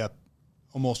a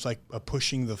almost like a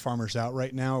pushing the farmers out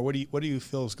right now, or what do you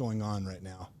feel is going on right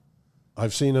now?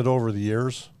 I've seen it over the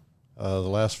years. The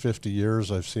last 50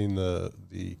 years, I've seen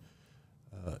the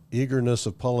eagerness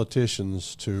of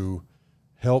politicians to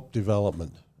help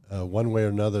development. One way or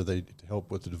another, they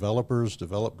help with the developers,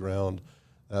 develop ground.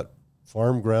 That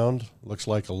farm ground looks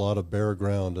like a lot of bare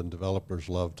ground, and developers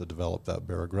love to develop that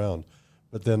bare ground.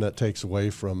 But then that takes away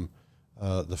from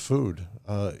the food.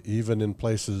 Even in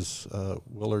places,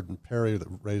 Willard and Perry, that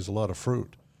raise a lot of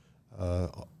fruit.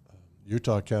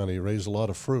 Utah County raise a lot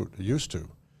of fruit, they used to,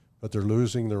 but they're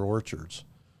losing their orchards.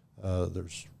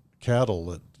 There's cattle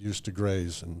that used to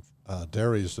graze and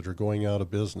dairies that are going out of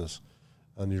business,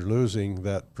 and you're losing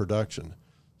that production.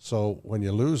 So when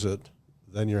you lose it,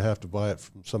 then you have to buy it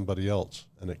from somebody else,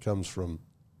 and it comes from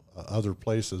other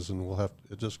places, and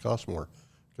it just costs more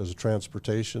because of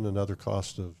transportation and other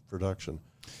costs of production.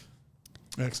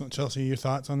 Excellent. Chelcie, your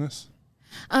thoughts on this?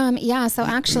 Yeah, so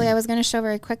actually I was going to show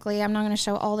very quickly. I'm not going to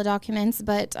show all the documents,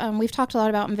 but we've talked a lot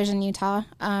about Envision Utah.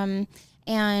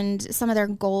 And some of their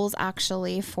goals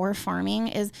actually for farming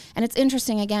is, and it's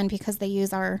interesting again because they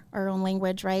use our own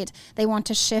language, right? They want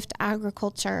to shift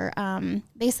agriculture.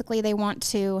 Basically, they want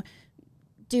to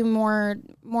do more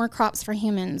crops for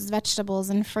humans, vegetables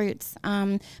and fruits.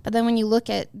 But then when you look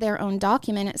at their own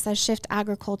document, it says shift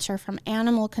agriculture from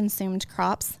animal consumed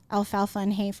crops, alfalfa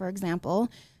and hay, for example,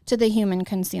 to the human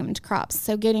consumed crops.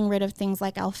 So getting rid of things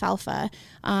like alfalfa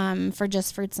for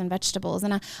just fruits and vegetables.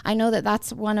 And I know that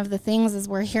that's one of the things is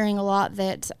we're hearing a lot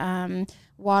that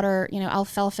water,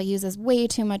 alfalfa uses way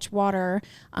too much water.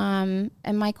 And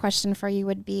my question for you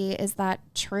would be, is that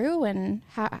true? And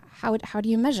how do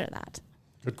you measure that?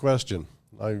 Good question.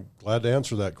 I'm glad to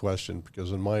answer that question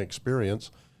because in my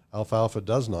experience, alfalfa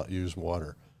does not use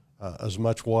water, as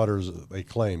much water as they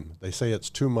claim. They say it's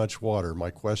too much water.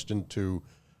 My question to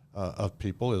of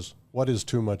people is, what is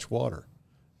too much water?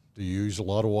 Do you use a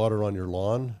lot of water on your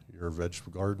lawn, your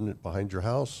vegetable garden behind your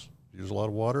house? Use a lot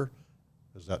of water?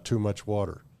 Is that too much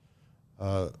water?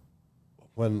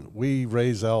 When we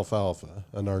raise alfalfa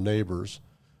and our neighbors,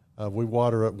 we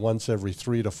water it once every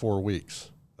 3 to 4 weeks.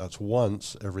 That's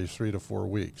once every 3 to 4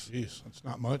 weeks. Jeez, that's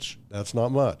not much. That's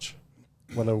not much.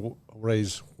 When I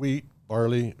raise wheat,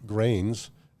 barley, grains,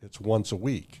 it's once a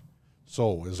week.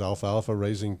 So is alfalfa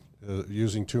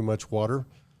using too much water?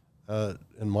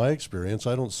 In my experience,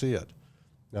 I don't see it.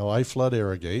 Now, I flood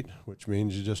irrigate, which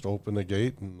means you just open the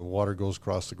gate and the water goes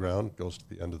across the ground, goes to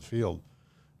the end of the field.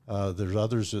 There's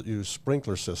others that use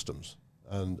sprinkler systems,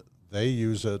 and they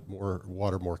use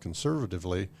water more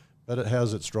conservatively, but it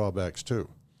has its drawbacks too.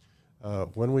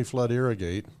 When we flood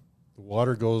irrigate, the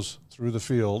water goes through the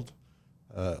field,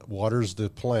 waters the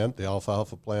plant, the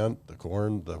alfalfa plant, the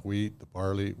corn, the wheat, the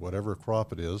barley, whatever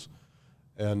crop it is,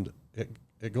 and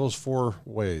it goes 4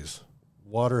 ways.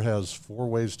 Water has 4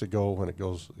 ways to go when it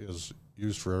is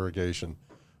used for irrigation.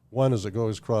 One is it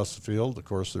goes across the field. Of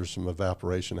course, there's some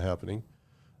evaporation happening.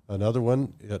 Another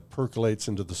one, it percolates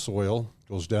into the soil,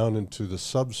 goes down into the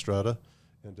substrata,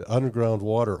 into underground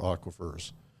water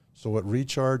aquifers. So it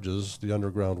recharges the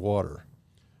underground water.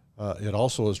 It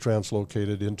also is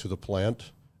translocated into the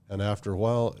plant, and after a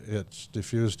while, it's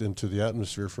diffused into the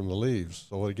atmosphere from the leaves.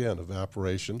 So again,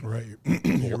 evaporation. Right,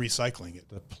 you're recycling it.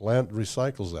 The plant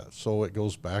recycles that, so it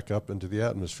goes back up into the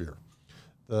atmosphere.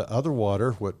 The other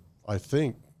water, what I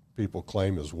think people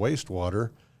claim is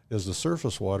wastewater, is the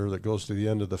surface water that goes to the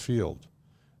end of the field.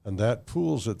 And that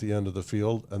pools at the end of the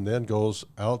field and then goes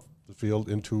out the field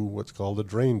into what's called a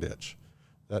drain ditch.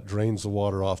 That drains the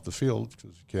water off the field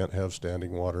because you can't have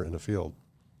standing water in a field.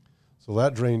 So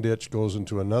that drain ditch goes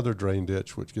into another drain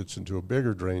ditch, which gets into a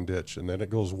bigger drain ditch, and then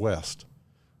it goes west.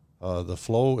 The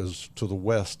flow is to the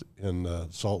west in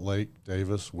Salt Lake,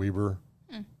 Davis, Weber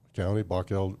County.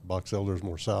 Box Elder is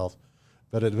more south.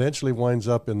 But it eventually winds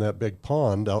up in that big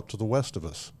pond out to the west of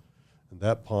us. And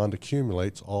that pond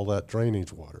accumulates all that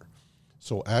drainage water.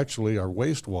 So actually our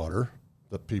wastewater,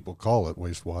 that people call it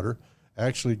wastewater,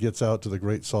 actually gets out to the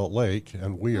Great Salt Lake,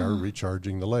 and we are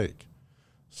recharging the lake.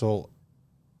 So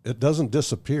it doesn't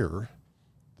disappear.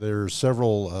 There's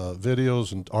several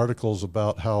videos and articles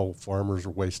about how farmers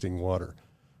are wasting water.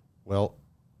 Well,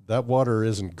 that water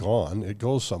isn't gone. It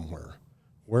goes somewhere.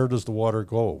 Where does the water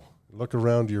go? Look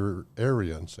around your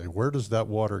area and say, where does that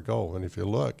water go? And if you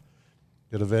look,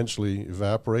 it eventually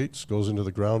evaporates, goes into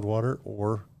the groundwater,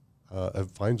 or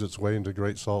it finds its way into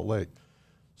Great Salt Lake.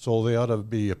 So they ought to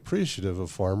be appreciative of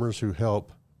farmers who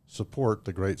help support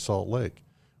the Great Salt Lake.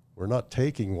 We're not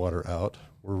taking water out.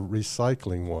 We're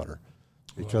recycling water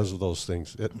because of those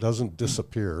things. It doesn't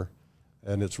disappear,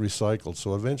 and it's recycled.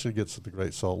 So eventually it gets to the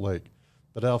Great Salt Lake.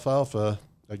 But alfalfa,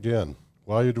 again,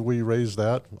 why do we raise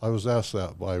that? I was asked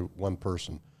that by one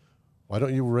person. Why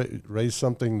don't you raise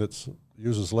something that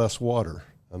uses less water?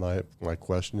 And my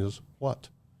question is, what?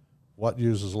 What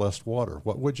uses less water?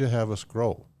 What would you have us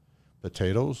grow?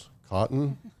 Potatoes,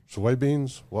 cotton,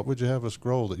 soybeans? What would you have us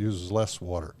grow that uses less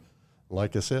water?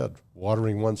 Like I said,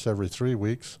 watering once every 3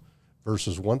 weeks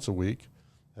versus once a week.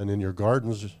 And in your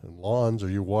gardens and lawns, are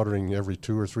you watering every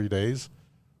 2 or 3 days?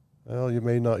 Well, you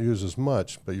may not use as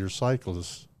much, but your cycle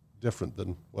is different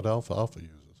than what alfalfa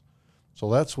uses. So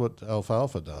that's what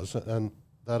alfalfa does. And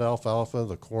that alfalfa,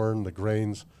 the corn, the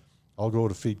grains, all go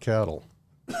to feed cattle.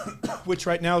 Which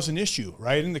right now is an issue,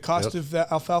 right? And the cost of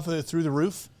that alfalfa through the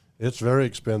roof? It's very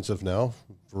expensive now,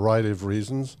 variety of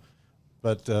reasons.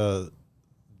 But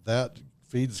that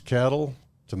feeds cattle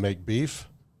to make beef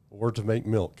or to make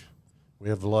milk. We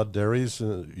have a lot of dairies,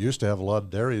 used to have a lot of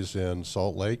dairies in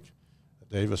Salt Lake,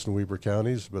 Davis and Weber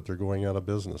counties, but they're going out of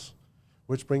business.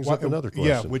 Which brings up another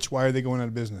question. Yeah, why are they going out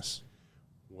of business?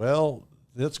 Well,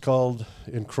 it's called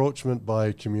encroachment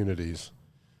by communities.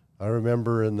 I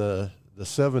remember in the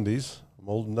 70s, I'm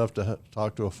old enough to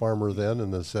talk to a farmer then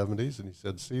in the 70s, and he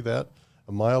said, see that?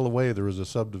 A mile away there was a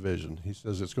subdivision. He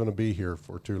says, it's going to be here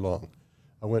for too long.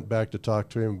 I went back to talk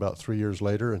to him about 3 years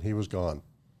later, and he was gone.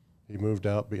 He moved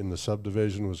out, and the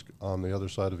subdivision was on the other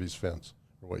side of his fence,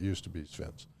 or what used to be his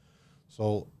fence.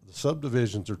 So the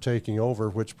subdivisions are taking over,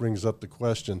 which brings up the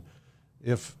question,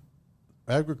 if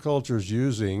agriculture is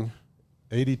using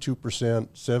 82%,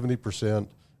 70%,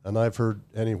 and I've heard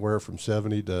anywhere from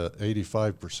 70 to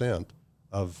 85%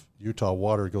 of Utah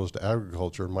water goes to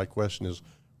agriculture, my question is,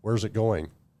 where's it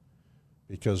going?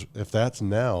 Because if that's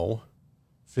now,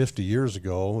 50 years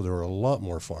ago, there were a lot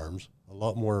more farms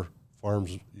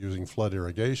using flood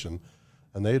irrigation,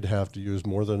 and they'd have to use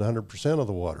more than 100% of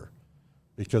the water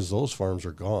because those farms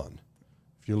are gone.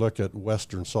 If you look at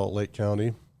western Salt Lake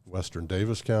County, western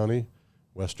Davis County,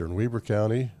 western Weber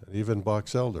County, and even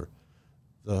Box Elder,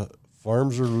 the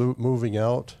farms are moving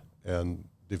out and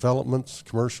developments,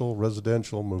 commercial,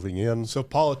 residential, moving in. So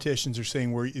politicians are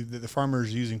saying the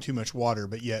farmers are using too much water,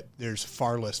 but yet there's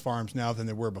far less farms now than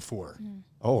there were before. Mm.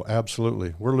 Oh,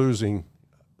 absolutely. We're losing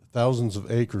thousands of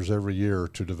acres every year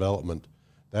to development.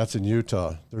 That's in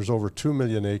Utah. There's over 2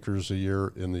 million acres a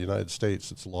year in the United States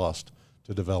that's lost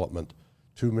to development.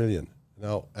 2 million.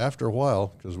 Now, after a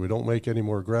while, because we don't make any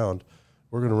more ground,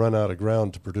 we're going to run out of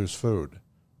ground to produce food.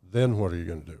 Then what are you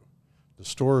going to do? The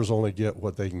stores only get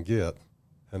what they can get,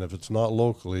 and if it's not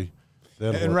locally,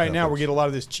 then and right now we get a lot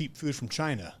of this cheap food from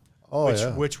China. Oh,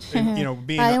 which being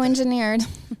bioengineered.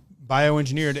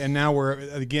 Bioengineered, and now we're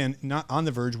again not on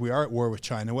the verge. We are at war with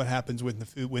China. What happens with the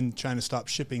food when China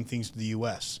stops shipping things to the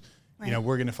U.S.? Right.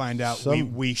 We're going to find out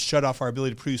we shut off our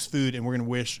ability to produce food, and we're going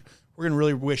to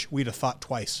really wish we'd have thought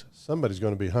twice. Somebody's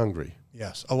going to be hungry.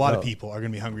 Yes, a lot of people are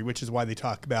going to be hungry, which is why they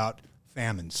talk about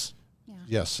famines. Yeah.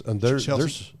 Yes, and there's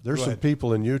some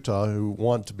people in Utah who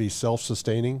want to be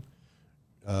self-sustaining,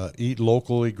 eat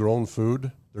locally grown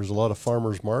food. There's a lot of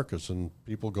farmers markets, and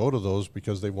people go to those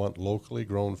because they want locally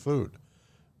grown food.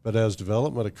 But as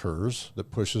development occurs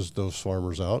that pushes those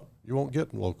farmers out, you won't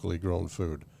get locally grown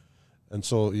food. And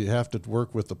so you have to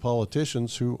work with the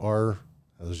politicians who are,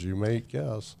 as you may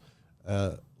guess,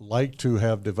 like to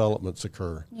have developments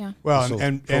occur. Yeah. Well, so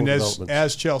and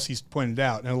as Chelcie's pointed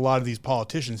out, and a lot of these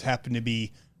politicians happen to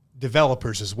be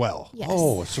developers as well. Yes.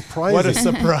 Oh, surprising. What a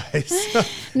surprise.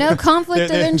 No conflict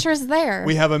of interest there.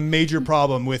 We have a major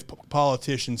problem with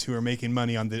politicians who are making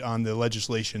money on the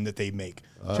legislation that they make.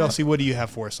 Chelcie, what do you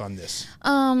have for us on this?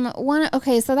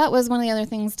 So that was one of the other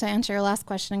things to answer your last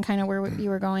question and kind of where you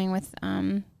were going with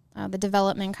the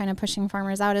development kind of pushing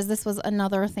farmers out. Is this was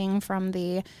another thing from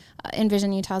the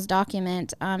Envision Utah's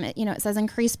document. It says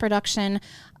increase production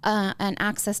and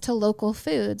access to local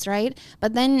foods, right?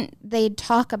 But then they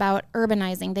talk about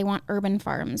urbanizing. They want urban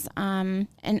farms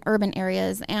in urban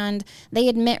areas. And they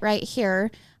admit right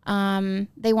here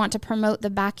they want to promote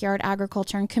the backyard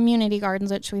agriculture and community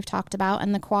gardens, which we've talked about,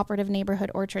 and the cooperative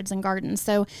neighborhood orchards and gardens.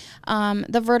 So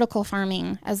the vertical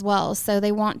farming as well. So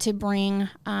they want to bring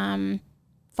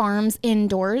farms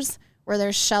indoors where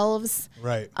there's shelves,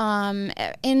 right?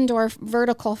 Indoor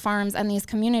vertical farms and these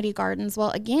community gardens.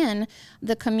 Well, again,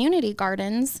 the community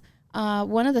gardens,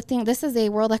 one of the things, this is a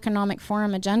World Economic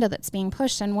Forum agenda that's being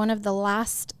pushed, and one of the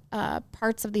last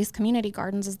parts of these community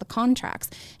gardens is the contracts.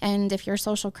 And if your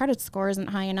social credit score isn't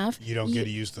high enough, you don't get to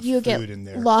use the food in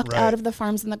there. You get locked out of the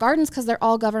farms and the gardens because they're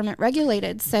all government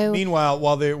regulated. So meanwhile,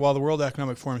 while the World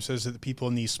Economic Forum says that the people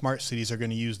in these smart cities are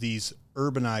going to use these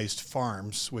urbanized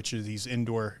farms, which are these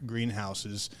indoor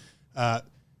greenhouses,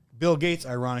 Bill Gates,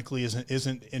 ironically,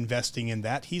 isn't investing in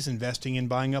that. He's investing in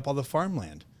buying up all the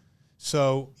farmland.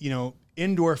 So,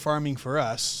 indoor farming for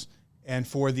us and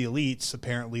for the elites,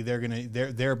 apparently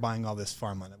they're buying all this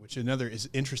farmland, which is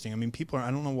interesting. I mean,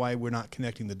 I don't know why we're not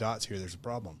connecting the dots here. There's a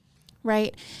problem.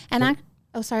 Right. And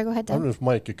sorry, go ahead, Deb. I don't know if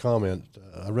Mike could comment.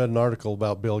 I read an article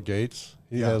about Bill Gates.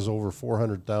 He has over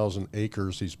 400,000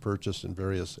 acres he's purchased in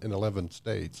 11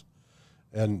 states.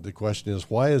 And the question is,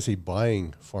 why is he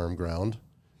buying farm ground,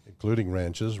 including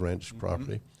ranch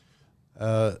property?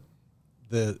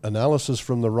 The analysis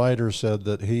from the writer said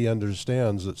that he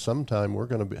understands that sometime we're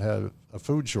going to have a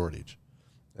food shortage.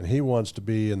 And he wants to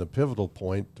be in the pivotal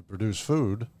point to produce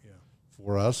food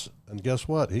for us. And guess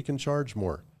what? He can charge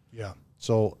more. Yeah.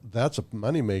 So that's a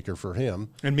moneymaker for him.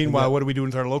 And meanwhile, what do we do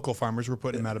with our local farmers? We're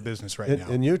putting them out of business now.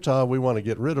 In Utah, we want to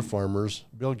get rid of farmers.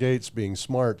 Bill Gates, being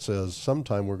smart, says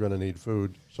sometime we're going to need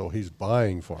food, so he's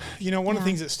buying farmers. One of the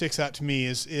things that sticks out to me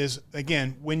is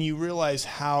again, when you realize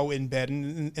how in bed,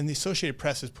 and the Associated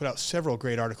Press has put out several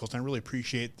great articles, and I really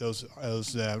appreciate those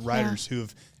writers who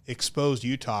have exposed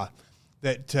Utah,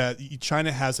 that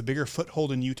China has a bigger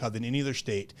foothold in Utah than any other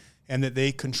state, and that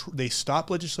they stop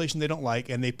legislation they don't like,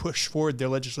 and they push forward their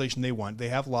legislation they want. They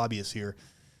have lobbyists here.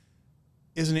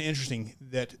 isn't it interesting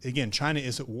that, again, China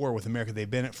is at war with America? They've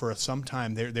been at for some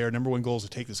time. Their number one goal is to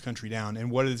take this country down.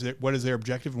 And what is their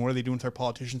objective? And what are they doing with our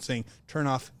politicians? Saying, turn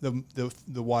off the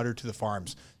water to the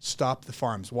farms. Stop the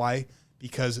farms. Why?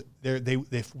 Because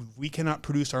if we cannot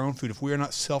produce our own food, if we are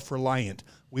not self-reliant,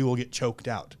 we will get choked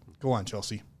out. Go on,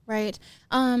 Chelcie. Right.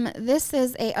 This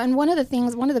is and one of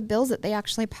the bills that they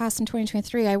actually passed in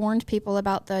 2023, I warned people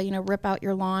about the, rip out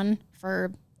your lawn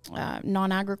for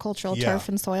non-agricultural turf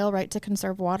and soil, right, to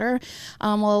conserve water.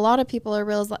 Well, a lot of people are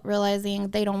realizing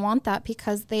they don't want that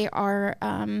because they are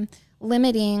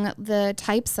limiting the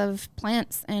types of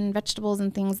plants and vegetables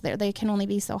and things. They can only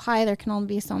be so high. There can only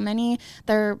be so many.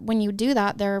 When you do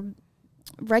that, they're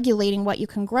regulating what you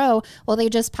can grow. Well, they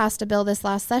just passed a bill this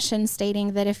last session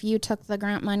stating that if you took the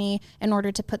grant money in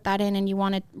order to put that in and you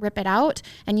want to rip it out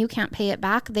and you can't pay it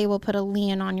back, they will put a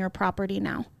lien on your property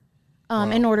now.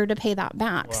 In order to pay that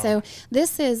back. Wow. So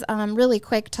this is really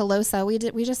quick. Tolosa,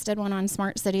 we just did one on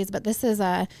smart cities, but this is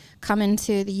coming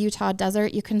to the Utah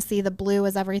desert. You can see the blue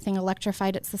is everything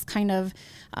electrified. It's this kind of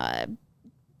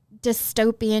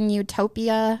dystopian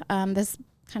utopia, this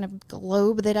kind of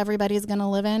globe that everybody's going to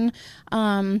live in.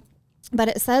 But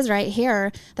it says right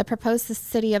here, the proposed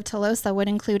city of Tolosa would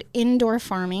include indoor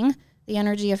farming, the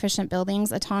energy-efficient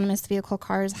buildings, autonomous vehicle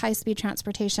cars, high-speed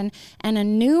transportation, and a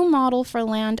new model for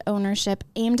land ownership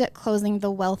aimed at closing the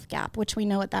wealth gap, which we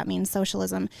know what that means,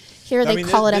 socialism. Here they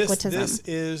call it equitism. This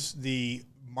is the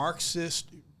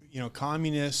Marxist,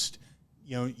 communist,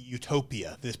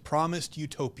 utopia, this promised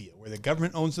utopia where the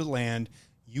government owns the land,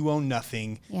 you own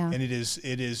nothing, and it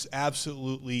is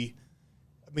absolutely...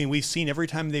 I mean, we've seen every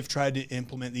time they've tried to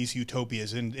implement these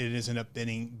utopias, and it has ended up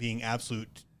being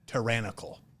absolute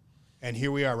tyrannical. And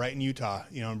here we are right in Utah,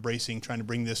 trying to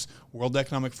bring this World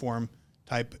Economic Forum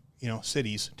type,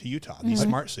 cities to Utah, these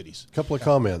smart cities. A couple of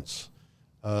comments.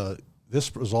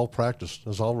 This was all practiced,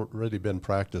 has already been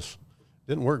practiced.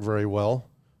 Didn't work very well.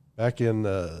 Back in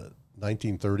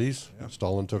 1930s,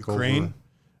 Stalin took Ukraine.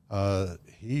 Over.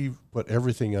 He put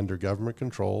everything under government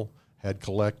control, had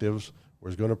collectives,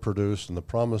 was going to produce, and the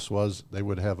promise was they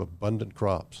would have abundant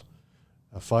crops.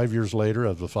 5 years later,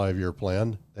 of the 5-year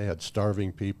plan, they had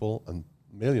starving people, and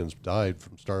millions died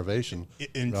from starvation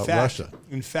Russia.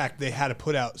 In fact, they had to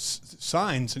put out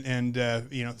signs, and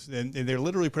they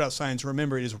literally put out signs.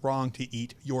 Remember, it is wrong to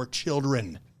eat your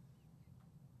children.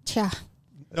 Yeah.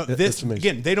 No,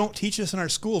 again, they don't teach us in our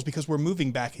schools because we're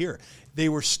moving back here. They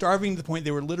were starving to the point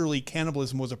they were literally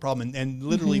cannibalism was a problem, and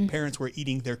literally parents were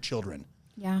eating their children.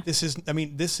 Yeah. This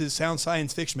is sound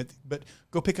science fiction, but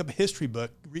go pick up a history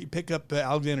book, pick up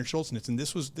Alexander Chelcie, and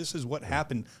this is what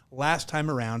happened last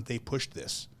time around. They pushed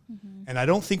this, and I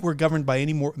don't think we're governed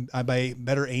by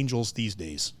better angels these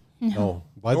days. No,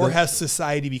 nor has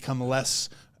society become less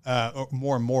or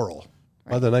more moral.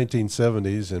 By the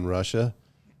 1970s in Russia,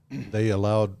 they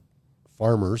allowed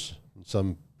farmers,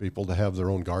 some people, to have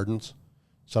their own gardens.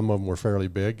 Some of them were fairly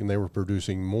big, and they were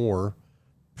producing more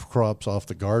crops off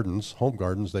the gardens, home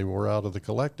gardens, they were out of the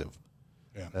collective.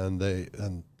 Yeah. And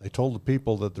they told the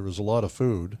people that there was a lot of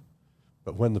food,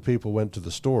 but when the people went to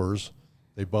the stores,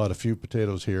 they bought a few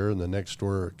potatoes here, and the next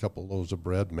store a couple of loaves of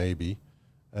bread, maybe,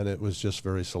 and it was just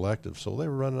very selective. So they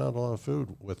were running out a lot of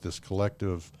food with this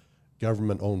collective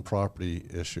government-owned property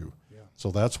issue. Yeah.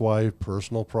 So that's why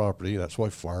personal property, that's why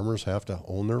farmers have to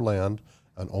own their land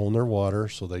and own their water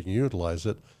so they can utilize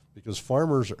it, because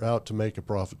farmers are out to make a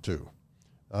profit too.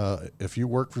 If you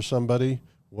work for somebody,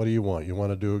 what do you want? You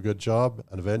want to do a good job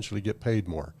and eventually get paid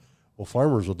more. Well,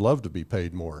 farmers would love to be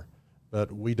paid more,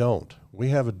 but we don't. We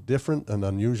have a different and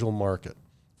unusual market.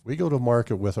 We go to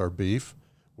market with our beef,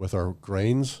 with our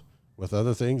grains, with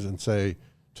other things, and say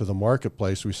to the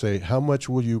marketplace, we say, how much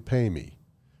will you pay me?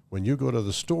 When you go to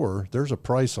the store, there's a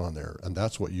price on there, and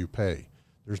that's what you pay.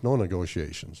 There's no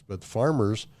negotiations. But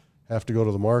farmers have to go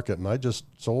to the market, and I just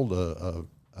sold a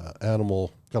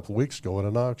animal a couple of weeks ago at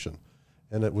an auction,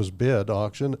 and it was bid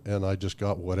auction, and I just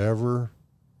got whatever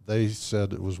they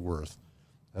said it was worth,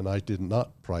 and I did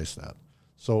not price that.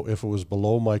 So if it was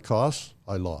below my costs,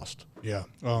 I lost. Yeah,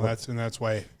 well, that's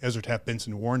why Ezra Taft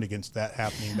Benson warned against that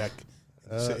happening back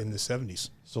in the 70s.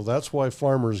 So that's why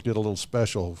farmers get a little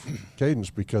special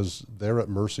cadence, because they're at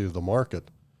mercy of the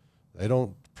market. They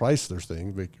don't price their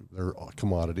thing; they're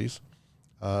commodities,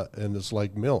 and it's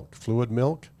like milk, fluid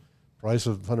milk. Price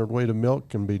of 100 weight of milk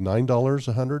can be $9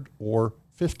 a hundred or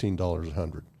 $15 a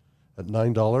hundred. At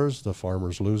 $9, the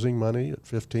farmer's losing money. At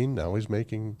 $15, now he's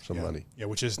making some money. Yeah,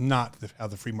 which is not how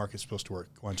the free market's supposed to work.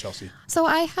 Go on, Chelcie. So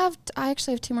I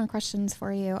actually have two more questions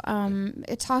for you.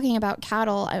 Talking about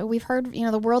cattle, we've heard,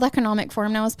 the World Economic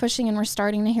Forum now is pushing, and we're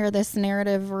starting to hear this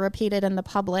narrative repeated in the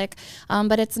public.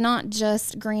 But it's not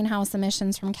just greenhouse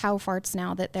emissions from cow farts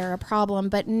now that they're a problem,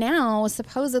 but now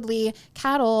supposedly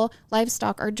cattle,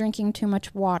 livestock are drinking too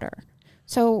much water.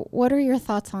 So what are your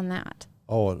thoughts on that?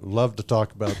 Oh, I'd love to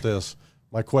talk about this.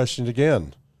 My question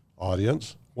again,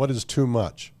 audience, what is too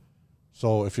much?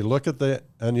 So if you look at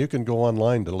and you can go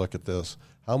online to look at this,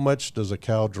 how much does a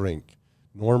cow drink?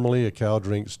 Normally a cow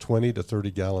drinks 20 to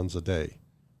 30 gallons a day.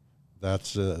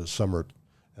 That's summer.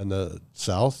 In the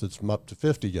south, it's up to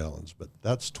 50 gallons, but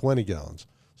that's 20 gallons.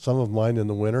 Some of mine in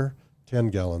the winter, 10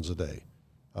 gallons a day.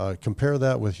 Compare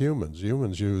that with humans.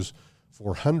 Humans use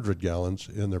 400 gallons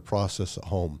in their process at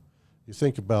home. You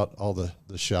think about all the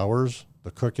showers,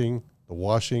 the cooking, the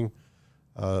washing,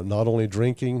 not only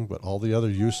drinking, but all the other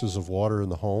uses of water in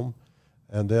the home.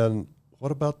 And then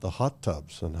what about the hot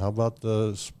tubs? And how about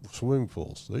the swimming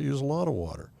pools? They use a lot of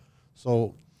water.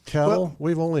 So cattle,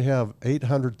 we've only have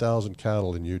 800,000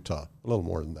 cattle in Utah, a little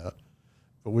more than that.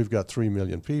 But we've got 3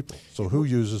 million people. So who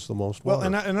uses the most water? Well,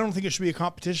 and I don't think it should be a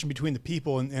competition between the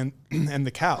people and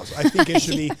the cows. I think it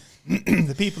should be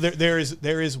the people.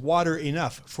 There is water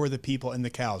enough for the people and the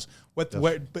cows. But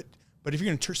if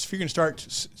you're going to start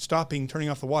turning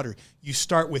off the water, you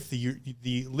start with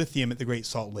the lithium at the Great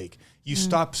Salt Lake. You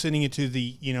stop sending it to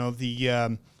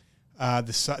the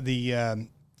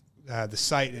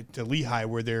site at Lehigh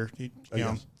where they're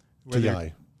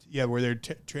where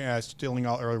they're stealing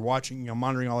all or watching,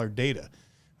 monitoring all our data.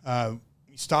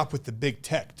 Stop with the big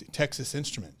tech, Texas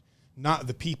Instrument, not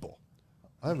the people.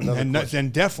 I have another question.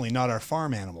 And definitely not our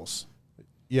farm animals.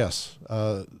 Yes,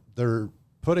 they're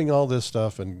putting all this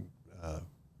stuff and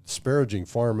disparaging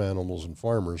farm animals and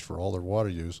farmers for all their water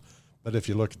use. But if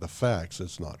you look at the facts,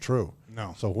 it's not true.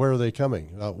 No. So where are they coming?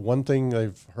 One thing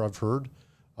I've heard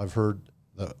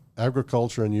that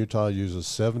agriculture in Utah uses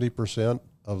 70%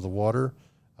 of the water,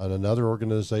 and another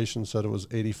organization said it was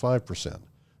 85%.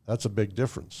 That's a big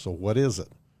difference. So what is it?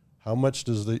 How much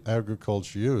does the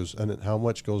agriculture use, and how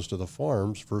much goes to the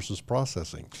farms versus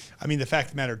processing? I mean, the fact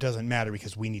of the matter, it doesn't matter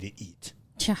because we need to eat.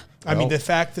 Yeah. I mean, the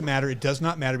fact of the matter, it does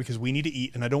not matter because we need to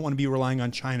eat, and I don't want to be relying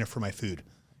on China for my food,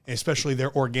 especially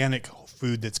their organic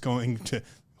food that's going to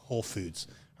Whole Foods.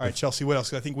 All right, Chelcie, what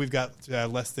else? I think we've got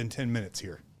less than 10 minutes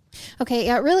here. Okay,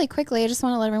 yeah, really quickly, I just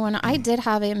want to let everyone know, I did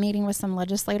have a meeting with some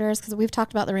legislators because we've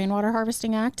talked about the Rainwater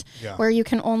Harvesting Act, where you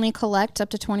can only collect up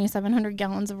to 2,700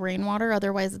 gallons of rainwater,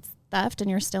 otherwise it's theft and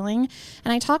you're stealing.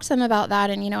 And I talked to them about that,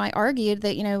 and, I argued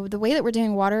that, the way that we're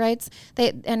doing water rights,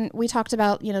 and we talked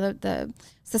about, the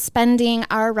suspending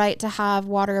our right to have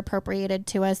water appropriated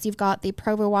to us. You've got the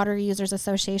Provo Water Users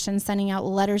Association sending out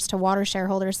letters to water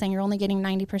shareholders saying you're only getting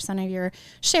 90% of your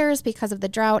shares because of the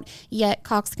drought, yet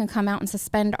Cox can come out and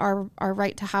suspend our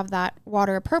right to have that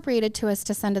water appropriated to us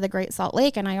to send to the Great Salt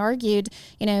Lake. And I argued,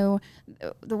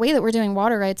 the way that we're doing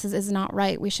water rights is not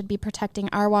right. We should be protecting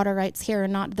our water rights here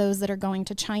and not those that are going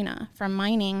to China from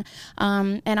mining.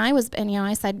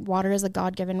 I said water is a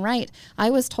God-given right.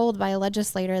 I was told by a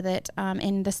legislator that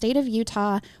in the state of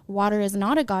Utah, water is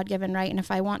not a God-given right, and if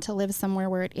I want to live somewhere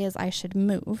where it is, I should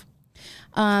move.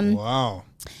 Wow.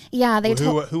 Yeah,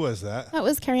 who was that? That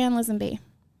was Carrie Ann Lisenby.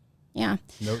 Yeah.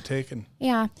 Note taken.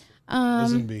 Yeah.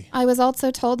 I was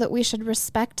also told that we should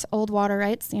respect old water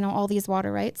rights, all these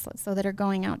water rights, so that are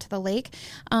going out to the lake.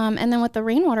 And then with the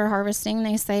rainwater harvesting,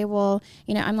 they say, well,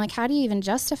 I'm like, how do you even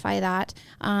justify that?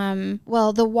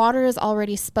 Well, the water is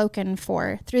already spoken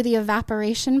for through the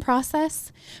evaporation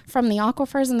process from the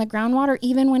aquifers and the groundwater,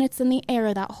 even when it's in the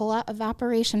air, that whole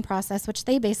evaporation process, which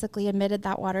they basically admitted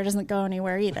that water doesn't go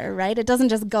anywhere either, right? It doesn't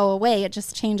just go away, it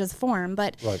just changes form.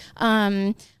 But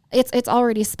right. It's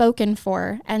already spoken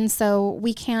for, and so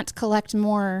we can't collect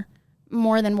more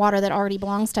than water that already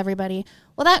belongs to everybody.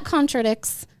 Well, that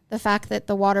contradicts the fact that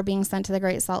the water being sent to the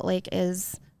Great Salt Lake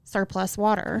is surplus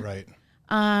water. Right.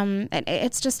 And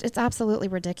it's absolutely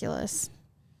ridiculous.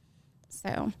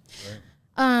 So,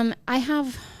 right. I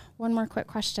have one more quick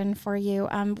question for you.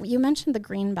 You mentioned the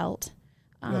green belt.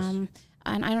 Yes.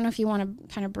 And I don't know if you want to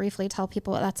kind of briefly tell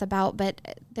people what that's about,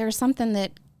 but there's something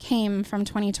that came from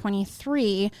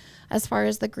 2023 as far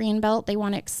as the green belt. They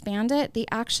want to expand it. The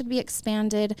act should be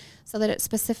expanded so that it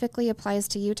specifically applies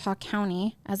to Utah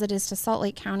County as it is to Salt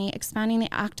Lake County. Expanding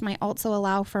the act might also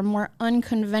allow for more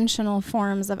unconventional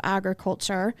forms of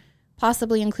agriculture,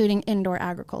 possibly including indoor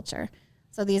agriculture.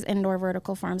 So these indoor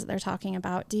vertical farms that they're talking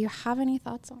about. Do you have any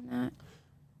thoughts on that?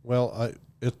 Well,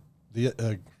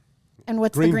 And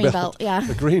what's the Green Belt? Yeah.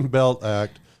 The Green Belt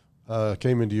Act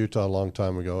came into Utah a long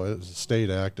time ago. It was a state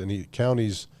act, and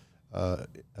counties, the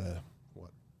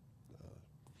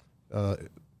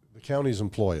counties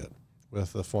employ it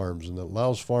with the farms, and it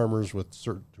allows farmers who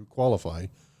qualify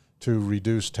to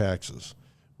reduce taxes,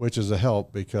 which is a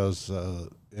help because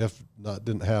if that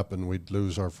didn't happen, we'd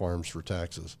lose our farms for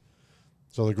taxes.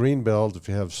 So the Green Belt, if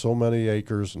you have so many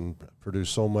acres and produce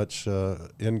so much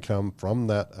income from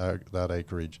that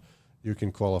acreage, you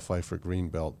can qualify for Green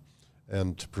Belt.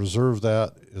 And to preserve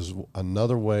that is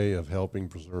another way of helping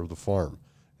preserve the farm.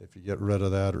 If you get rid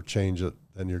of that or change it,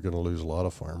 then you're going to lose a lot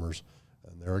of farmers,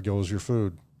 and there goes your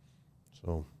food.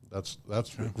 So that's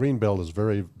Green Belt is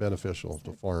very beneficial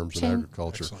to farms and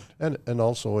agriculture. And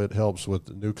also it helps with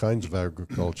new kinds of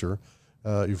agriculture.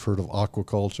 You've heard of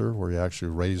aquaculture, where you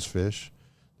actually raise fish.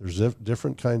 There's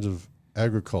different kinds of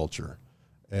agriculture,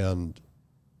 and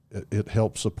it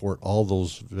helps support all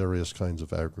those various kinds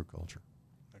of agriculture.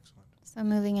 Excellent. So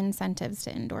moving incentives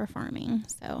to indoor farming.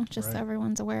 So just so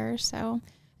everyone's aware. So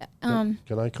can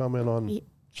I comment on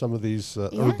some of these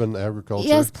urban agriculture?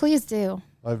 Yes, please do.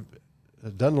 I've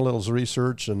done a little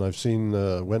research, and I've seen,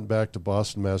 went back to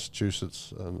Boston,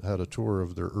 Massachusetts, and had a tour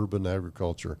of their urban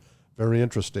agriculture. Very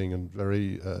interesting and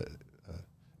very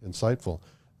insightful.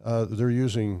 They're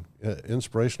using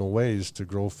inspirational ways to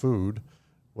grow food,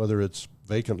 whether it's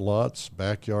vacant lots,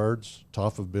 backyards,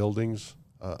 top of buildings,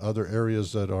 other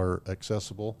areas that are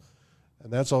accessible,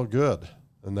 and that's all good,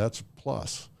 and that's a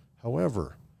plus.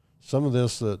 However, some of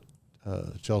this that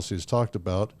Chelcie has talked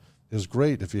about is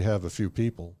great if you have a few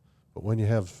people, but when you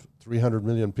have 300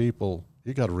 million people,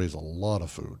 you got to raise a lot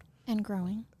of food. And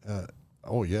growing.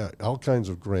 Oh yeah, all kinds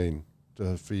of grain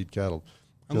to feed cattle.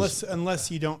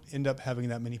 Unless you don't end up having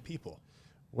that many people.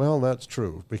 Well, that's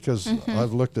true, because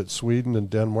I've looked at Sweden and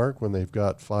Denmark when they've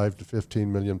got 5 to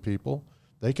 15 million people.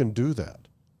 They can do that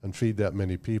and feed that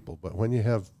many people. But when you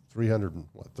have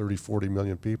 40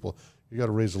 million people, you got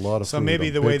to raise a lot of food. So maybe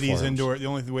on the way big these farms. the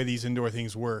only way these indoor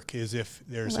things work is if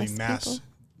there's Less a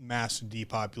mass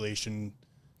depopulation,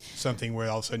 something where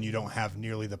all of a sudden you don't have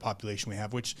nearly the population we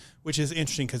have, which is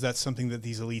interesting because that's something that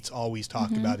these elites always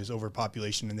talk about is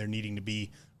overpopulation, and they're needing to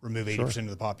remove 80%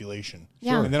 of the population.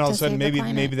 Yeah, and then all of a sudden save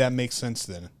the maybe that makes sense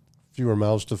then. Fewer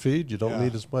mouths to feed, you don't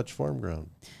need as much farm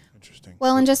ground. Interesting.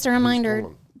 Well, and just a reminder,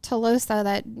 Tolosa,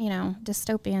 that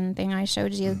dystopian thing I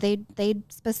showed you, they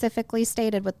specifically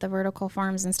stated with the vertical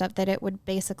farms and stuff that it would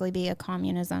basically be a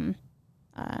communism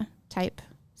type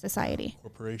society.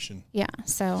 Corporation. Yeah,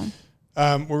 so...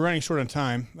 we're running short on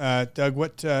time. Doug,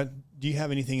 what do you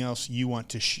have anything else you want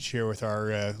to share with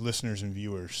our listeners and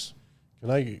viewers?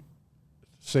 Can I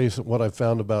say what I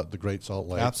found about the Great Salt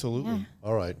Lake? Absolutely. Yeah.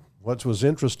 All right. What was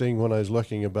interesting when I was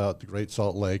looking about the Great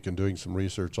Salt Lake and doing some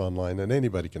research online, and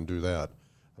anybody can do that.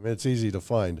 I mean, it's easy to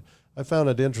find. I found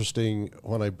it interesting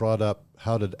when I brought up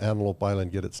how did Antelope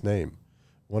Island get its name.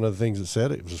 One of the things it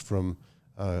said, it was from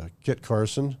Kit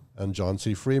Carson and John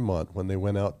C. Fremont. When they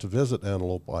went out to visit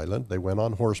Antelope Island, they went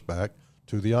on horseback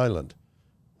to the island.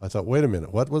 I thought, wait a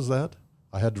minute, what was that?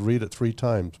 I had to read it 3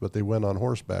 times, but they went on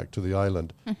horseback to the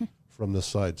island from this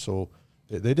side. So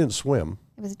they didn't swim.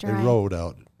 It was dry. They rode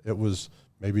out. It was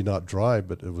maybe not dry,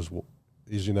 but it was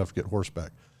easy enough to get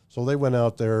horseback. So they went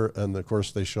out there, and of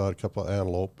course they shot a couple of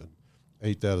antelope and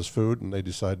ate that as food, and they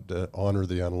decided to honor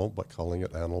the antelope by calling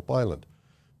it Antelope Island.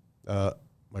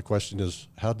 My question is,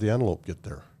 how did the antelope get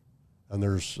there? And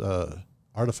there's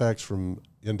artifacts from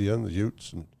India and the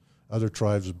Utes and other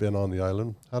tribes have been on the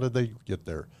island. How did they get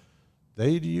there?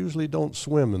 They usually don't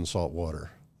swim in salt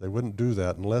water. They wouldn't do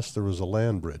that unless there was a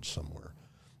land bridge somewhere.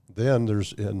 Then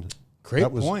there's Great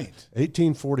point.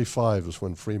 1845 is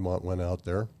when Fremont went out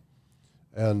there.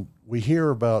 And we hear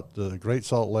about the Great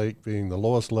Salt Lake being the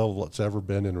lowest level it's ever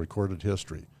been in recorded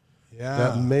history. Yeah.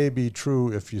 That may be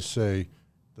true if you say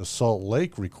the Salt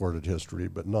Lake recorded history,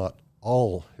 but not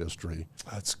all history.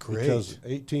 That's great. Because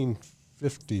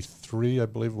 1853, I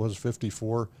believe it was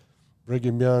 54,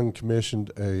 Brigham Young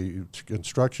commissioned a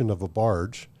construction of a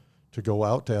barge to go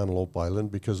out to Antelope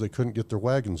Island because they couldn't get their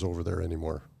wagons over there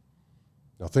anymore.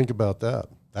 Now think about that.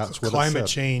 That's what climate it said.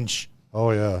 change. Oh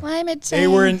yeah. Climate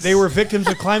change. They were victims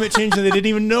of climate change and they didn't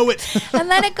even know it. And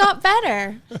then it got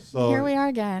better. So here we are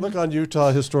again. Look on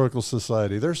Utah Historical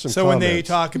Society. There's some So comments. when they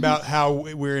talk about how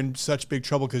we're in such big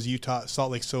trouble because Utah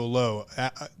Salt Lake's so low,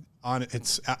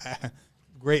 it's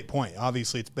great point.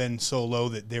 Obviously, it's been so low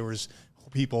that there was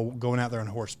people going out there on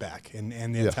horseback,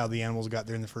 and that's how the animals got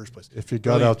there in the first place. If you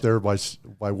got out there by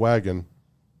wagon,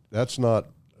 that's not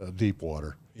deep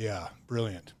water. Yeah,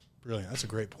 brilliant. That's a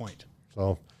great point.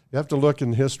 So you have to look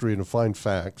in history and find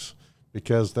facts,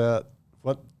 because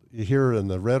you hear in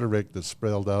the rhetoric that's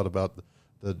spelled out about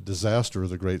the disaster of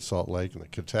the Great Salt Lake and the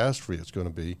catastrophe it's going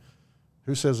to be,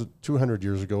 who says that 200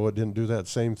 years ago it didn't do that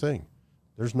same thing?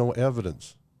 There's no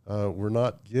evidence. We're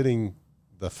not getting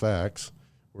the facts.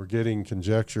 We're getting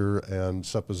conjecture and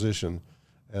supposition,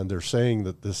 and they're saying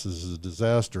that this is a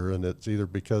disaster, and it's either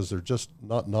because they're just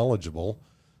not knowledgeable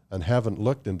and haven't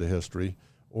looked into history,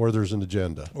 or there's an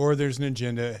agenda. Or there's an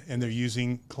agenda, and they're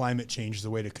using climate change as a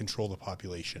way to control the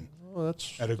population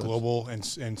at a global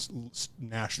and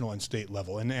national and state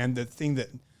level. And the thing that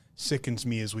sickens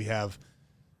me is we have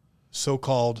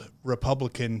so-called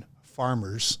Republican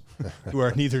farmers who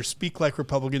are neither speak like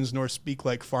Republicans nor speak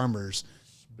like farmers,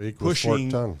 pushing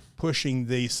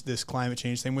this climate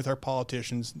change. Same with our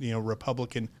politicians,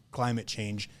 Republican climate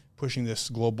change, pushing this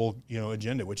global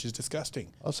agenda, which is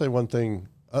disgusting. I'll say one thing.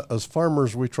 As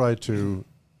farmers, we try to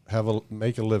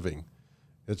make a living.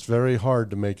 It's very hard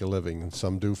to make a living, and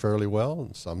some do fairly well,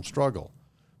 and some struggle.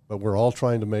 But we're all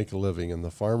trying to make a living, and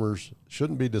the farmers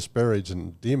shouldn't be disparaged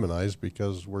and demonized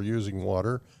because we're using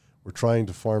water. We're trying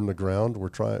to farm the ground.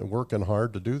 We're working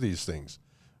hard to do these things.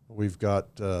 We've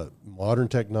got modern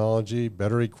technology,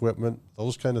 better equipment.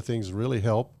 Those kind of things really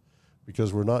help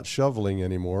because we're not shoveling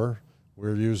anymore.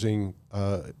 We're using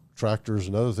tractors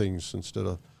and other things instead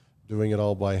of doing it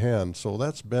all by hand. So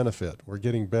that's benefit. We're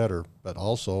getting better, but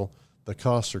also the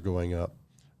costs are going up.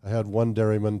 I had one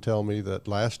dairyman tell me that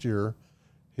last year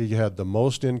he had the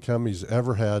most income he's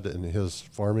ever had in his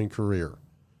farming career,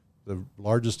 the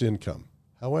largest income.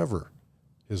 However,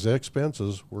 his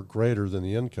expenses were greater than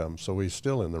the income, so he's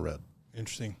still in the red.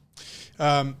 Interesting.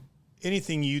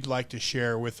 Anything you'd like to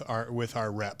share with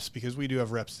our reps? Because we do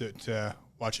have reps that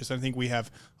watch us. I think we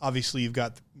have, obviously, you've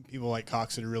got people like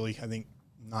Cox that are really, I think,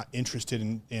 not interested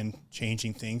in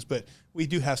changing things, but we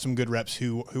do have some good reps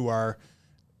who are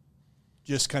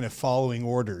just kind of following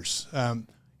orders.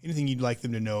 Anything you'd like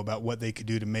them to know about what they could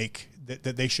do to make that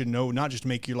they should know, not just to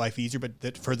make your life easier, but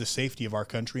that for the safety of our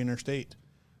country and our state?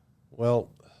 Well,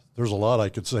 there's a lot I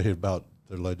could say about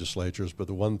their legislatures, but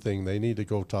the one thing, they need to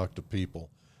go talk to people.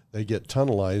 They get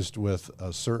tunnelized with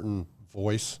a certain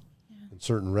voice and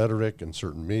certain rhetoric and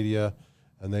certain media,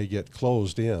 and they get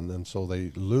closed in, and so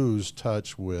they lose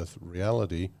touch with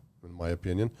reality, in my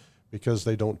opinion, because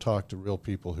they don't talk to real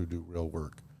people who do real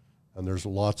work. And there's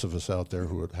lots of us out there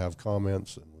who would have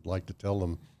comments and would like to tell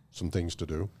them some things to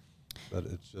do, but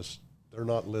it's just they're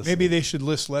not listening. Maybe they should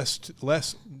listen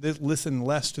less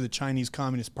to the Chinese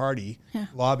Communist Party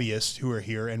lobbyists who are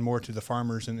here, and more to the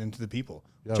farmers and to the people.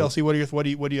 Yeah. Chelcie, what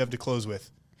do you have to close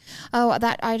with? Oh,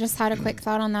 that I just had a quick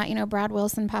thought on that. Brad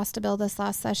Wilson passed a bill this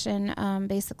last session.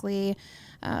 Basically,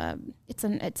 it's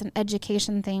an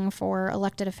education thing for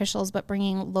elected officials, but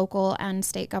bringing local and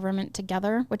state government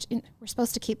together. Which we're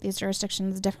supposed to keep these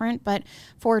jurisdictions different, but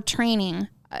for training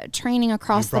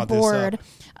across the board.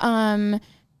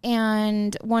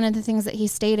 And one of the things that he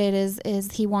stated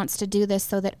is he wants to do this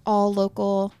so that all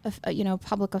local,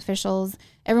 public officials,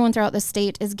 everyone throughout the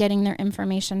state is getting their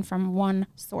information from one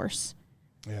source.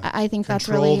 Yeah. I think that's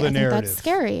that's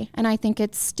scary, and I think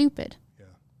it's stupid. Yeah,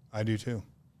 I do too.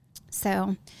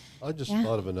 So, I just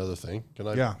thought of another thing. Can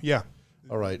I? Yeah.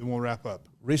 All right. Then we'll wrap up.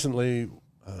 Recently,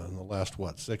 in the last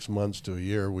 6 months to a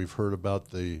year, we've heard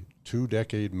about the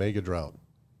 2-decade mega drought.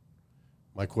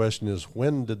 My question is,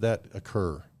 when did that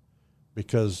occur?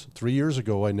 Because 3 years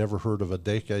ago, I never heard of a 1.5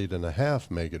 decade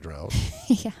mega drought.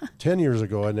 10 years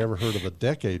ago, I never heard of a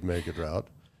decade mega drought.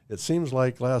 It seems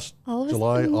like last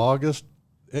July, August,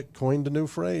 it coined a new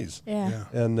phrase. Yeah.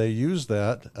 And they use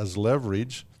that as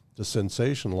leverage to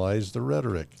sensationalize the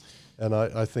rhetoric. And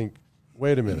I think,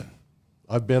 wait a minute.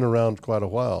 I've been around quite a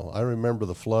while. I remember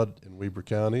the flood in Weber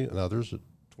County and others in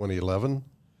 2011,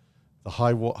 the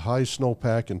high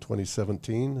snowpack in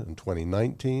 2017 and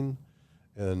 2019.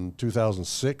 In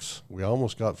 2006, we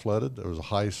almost got flooded. There was a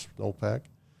high snowpack.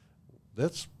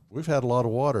 We've had a lot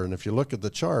of water, and if you look at the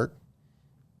chart,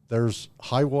 there's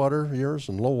high water years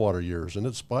and low water years, and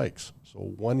it spikes. So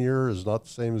one year is not the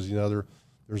same as the other.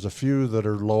 There's a few that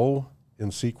are low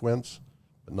in sequence,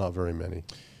 but not very many.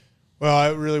 Well, I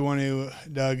really want to,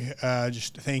 Doug,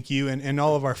 just thank you and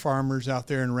all of our farmers out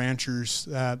there and ranchers.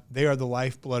 They are the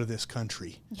lifeblood of this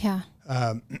country. Yeah.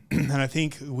 And I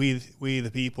think we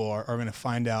the people are going to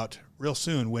find out real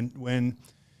soon when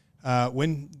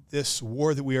this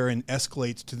war that we are in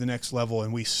escalates to the next level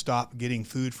and we stop getting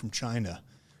food from China,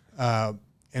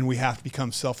 and we have to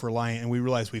become self-reliant, and we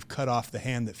realize we've cut off the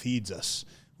hand that feeds us.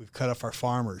 We've cut off our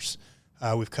farmers.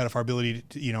 We've cut off our ability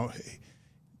to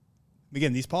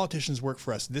again, these politicians work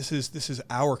for us. This is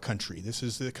our country. This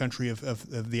is the country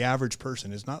of the average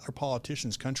person. It's not our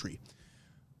politicians' country.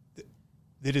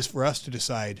 It is for us to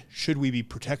decide, should we be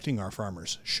protecting our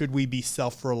farmers? Should we be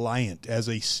self-reliant as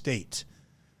a state?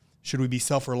 Should we be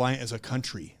self-reliant as a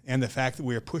country? And the fact that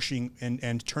we are pushing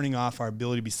and turning off our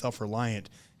ability to be self-reliant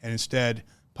and instead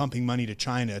pumping money to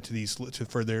China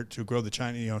to grow the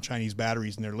Chinese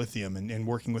batteries and their lithium and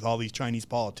working with all these Chinese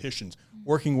politicians,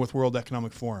 working with World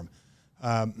Economic Forum.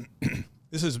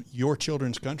 This is your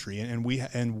children's country, and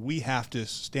we have to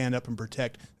stand up and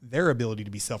protect their ability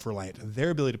to be self-reliant, their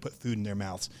ability to put food in their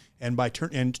mouths. And by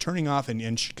turning off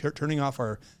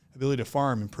our ability to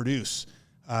farm and produce,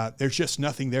 there's just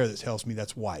nothing there that tells me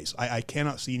that's wise. I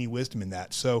cannot see any wisdom in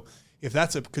that. So if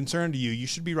that's a concern to you, you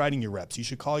should be writing your reps. You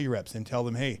should call your reps and tell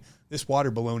them, hey, this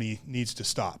water baloney needs to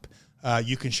stop.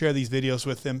 You can share these videos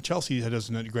with them. Chelcie does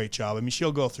a great job. I mean,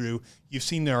 she'll go through. You've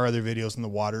seen there are other videos in the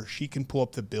water. She can pull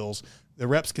up the bills. The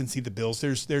reps can see the bills.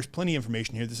 There's plenty of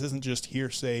information here. This isn't just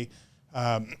hearsay.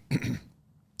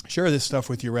 Share this stuff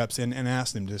with your reps and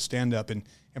ask them to stand up and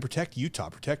protect Utah,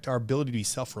 protect our ability to be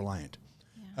self-reliant.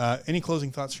 Any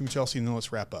closing thoughts from Chelcie, and then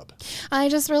let's wrap up. I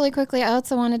just really quickly, I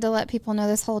also wanted to let people know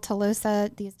this whole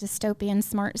Telosa, these dystopian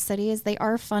smart cities, they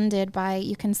are funded by,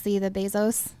 you can see the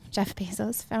Jeff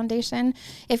Bezos Foundation.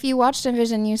 If you watched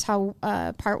Envision Utah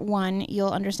Part 1,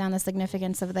 you'll understand the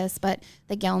significance of this, but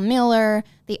the Gail Miller,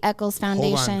 the Eccles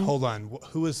Foundation. Hold on.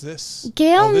 Who is this?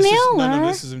 Gail Miller. No,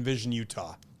 this is Envision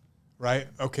Utah. Right?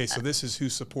 Okay, so this is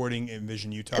who's supporting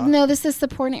Envision Utah? No, this is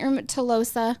supporting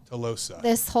Telosa. Telosa.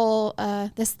 This whole,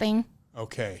 this thing.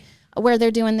 Okay. Where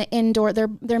they're doing the indoor, they're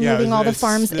moving all the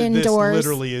farms indoors. This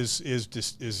literally is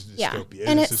dystopia. Yeah.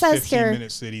 And it says here,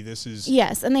 15-minute city. This is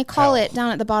yes, and they call hell. it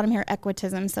down at the bottom here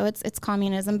equitism, so it's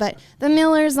communism. But the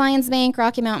Millers, Lions Bank,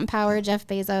 Rocky Mountain Power, Jeff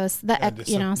Bezos,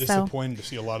 disappointed to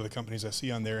see a lot of the companies I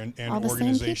see on there and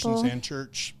organizations and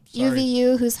church. Sorry.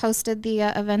 UVU, who's hosted the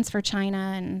events for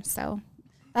China, and so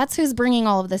that's who's bringing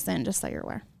all of this in. Just so you're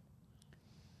aware.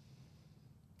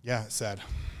 Yeah, it's sad.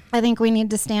 I think we need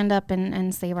to stand up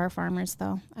and save our farmers,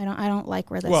 though. I don't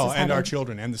like where this is and headed. Our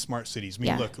children and the smart cities. I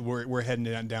mean, look, we're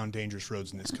heading down dangerous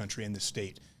roads in this country and this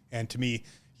state. And to me,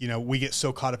 we get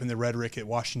so caught up in the rhetoric at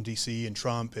Washington, D.C. and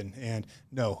Trump. And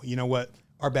no, you know what?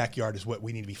 Our backyard is what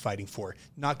we need to be fighting for,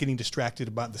 not getting distracted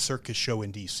about the circus show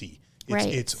in D.C.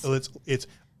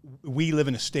 We live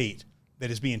in a state that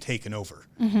is being taken over.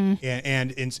 Mm-hmm.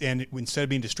 And instead of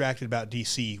being distracted about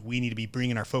D.C., we need to be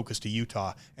bringing our focus to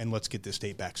Utah, and let's get this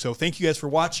state back. So thank you guys for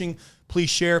watching.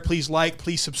 Please share, please like,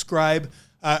 please subscribe.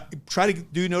 Try to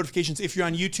do notifications. If you're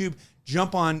on YouTube,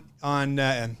 jump on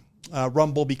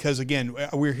Rumble, because, again,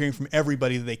 we're hearing from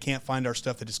everybody that they can't find our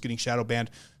stuff, that it's getting shadow banned.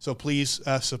 So please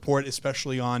support,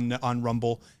 especially on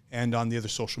Rumble and on the other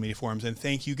social media forums. And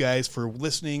thank you guys for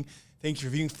listening. Thank you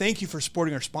for viewing. Thank you for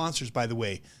supporting our sponsors, by the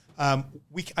way.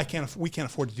 We can't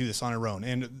afford to do this on our own,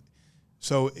 and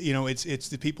so it's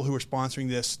the people who are sponsoring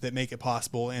this that make it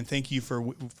possible. And thank you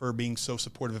for being so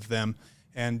supportive of them.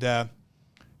 And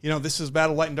this is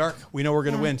Battle Light and Dark. We know we're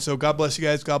going to win. So God bless you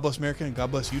guys. God bless America, and God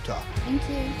bless Utah. Thank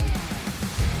you.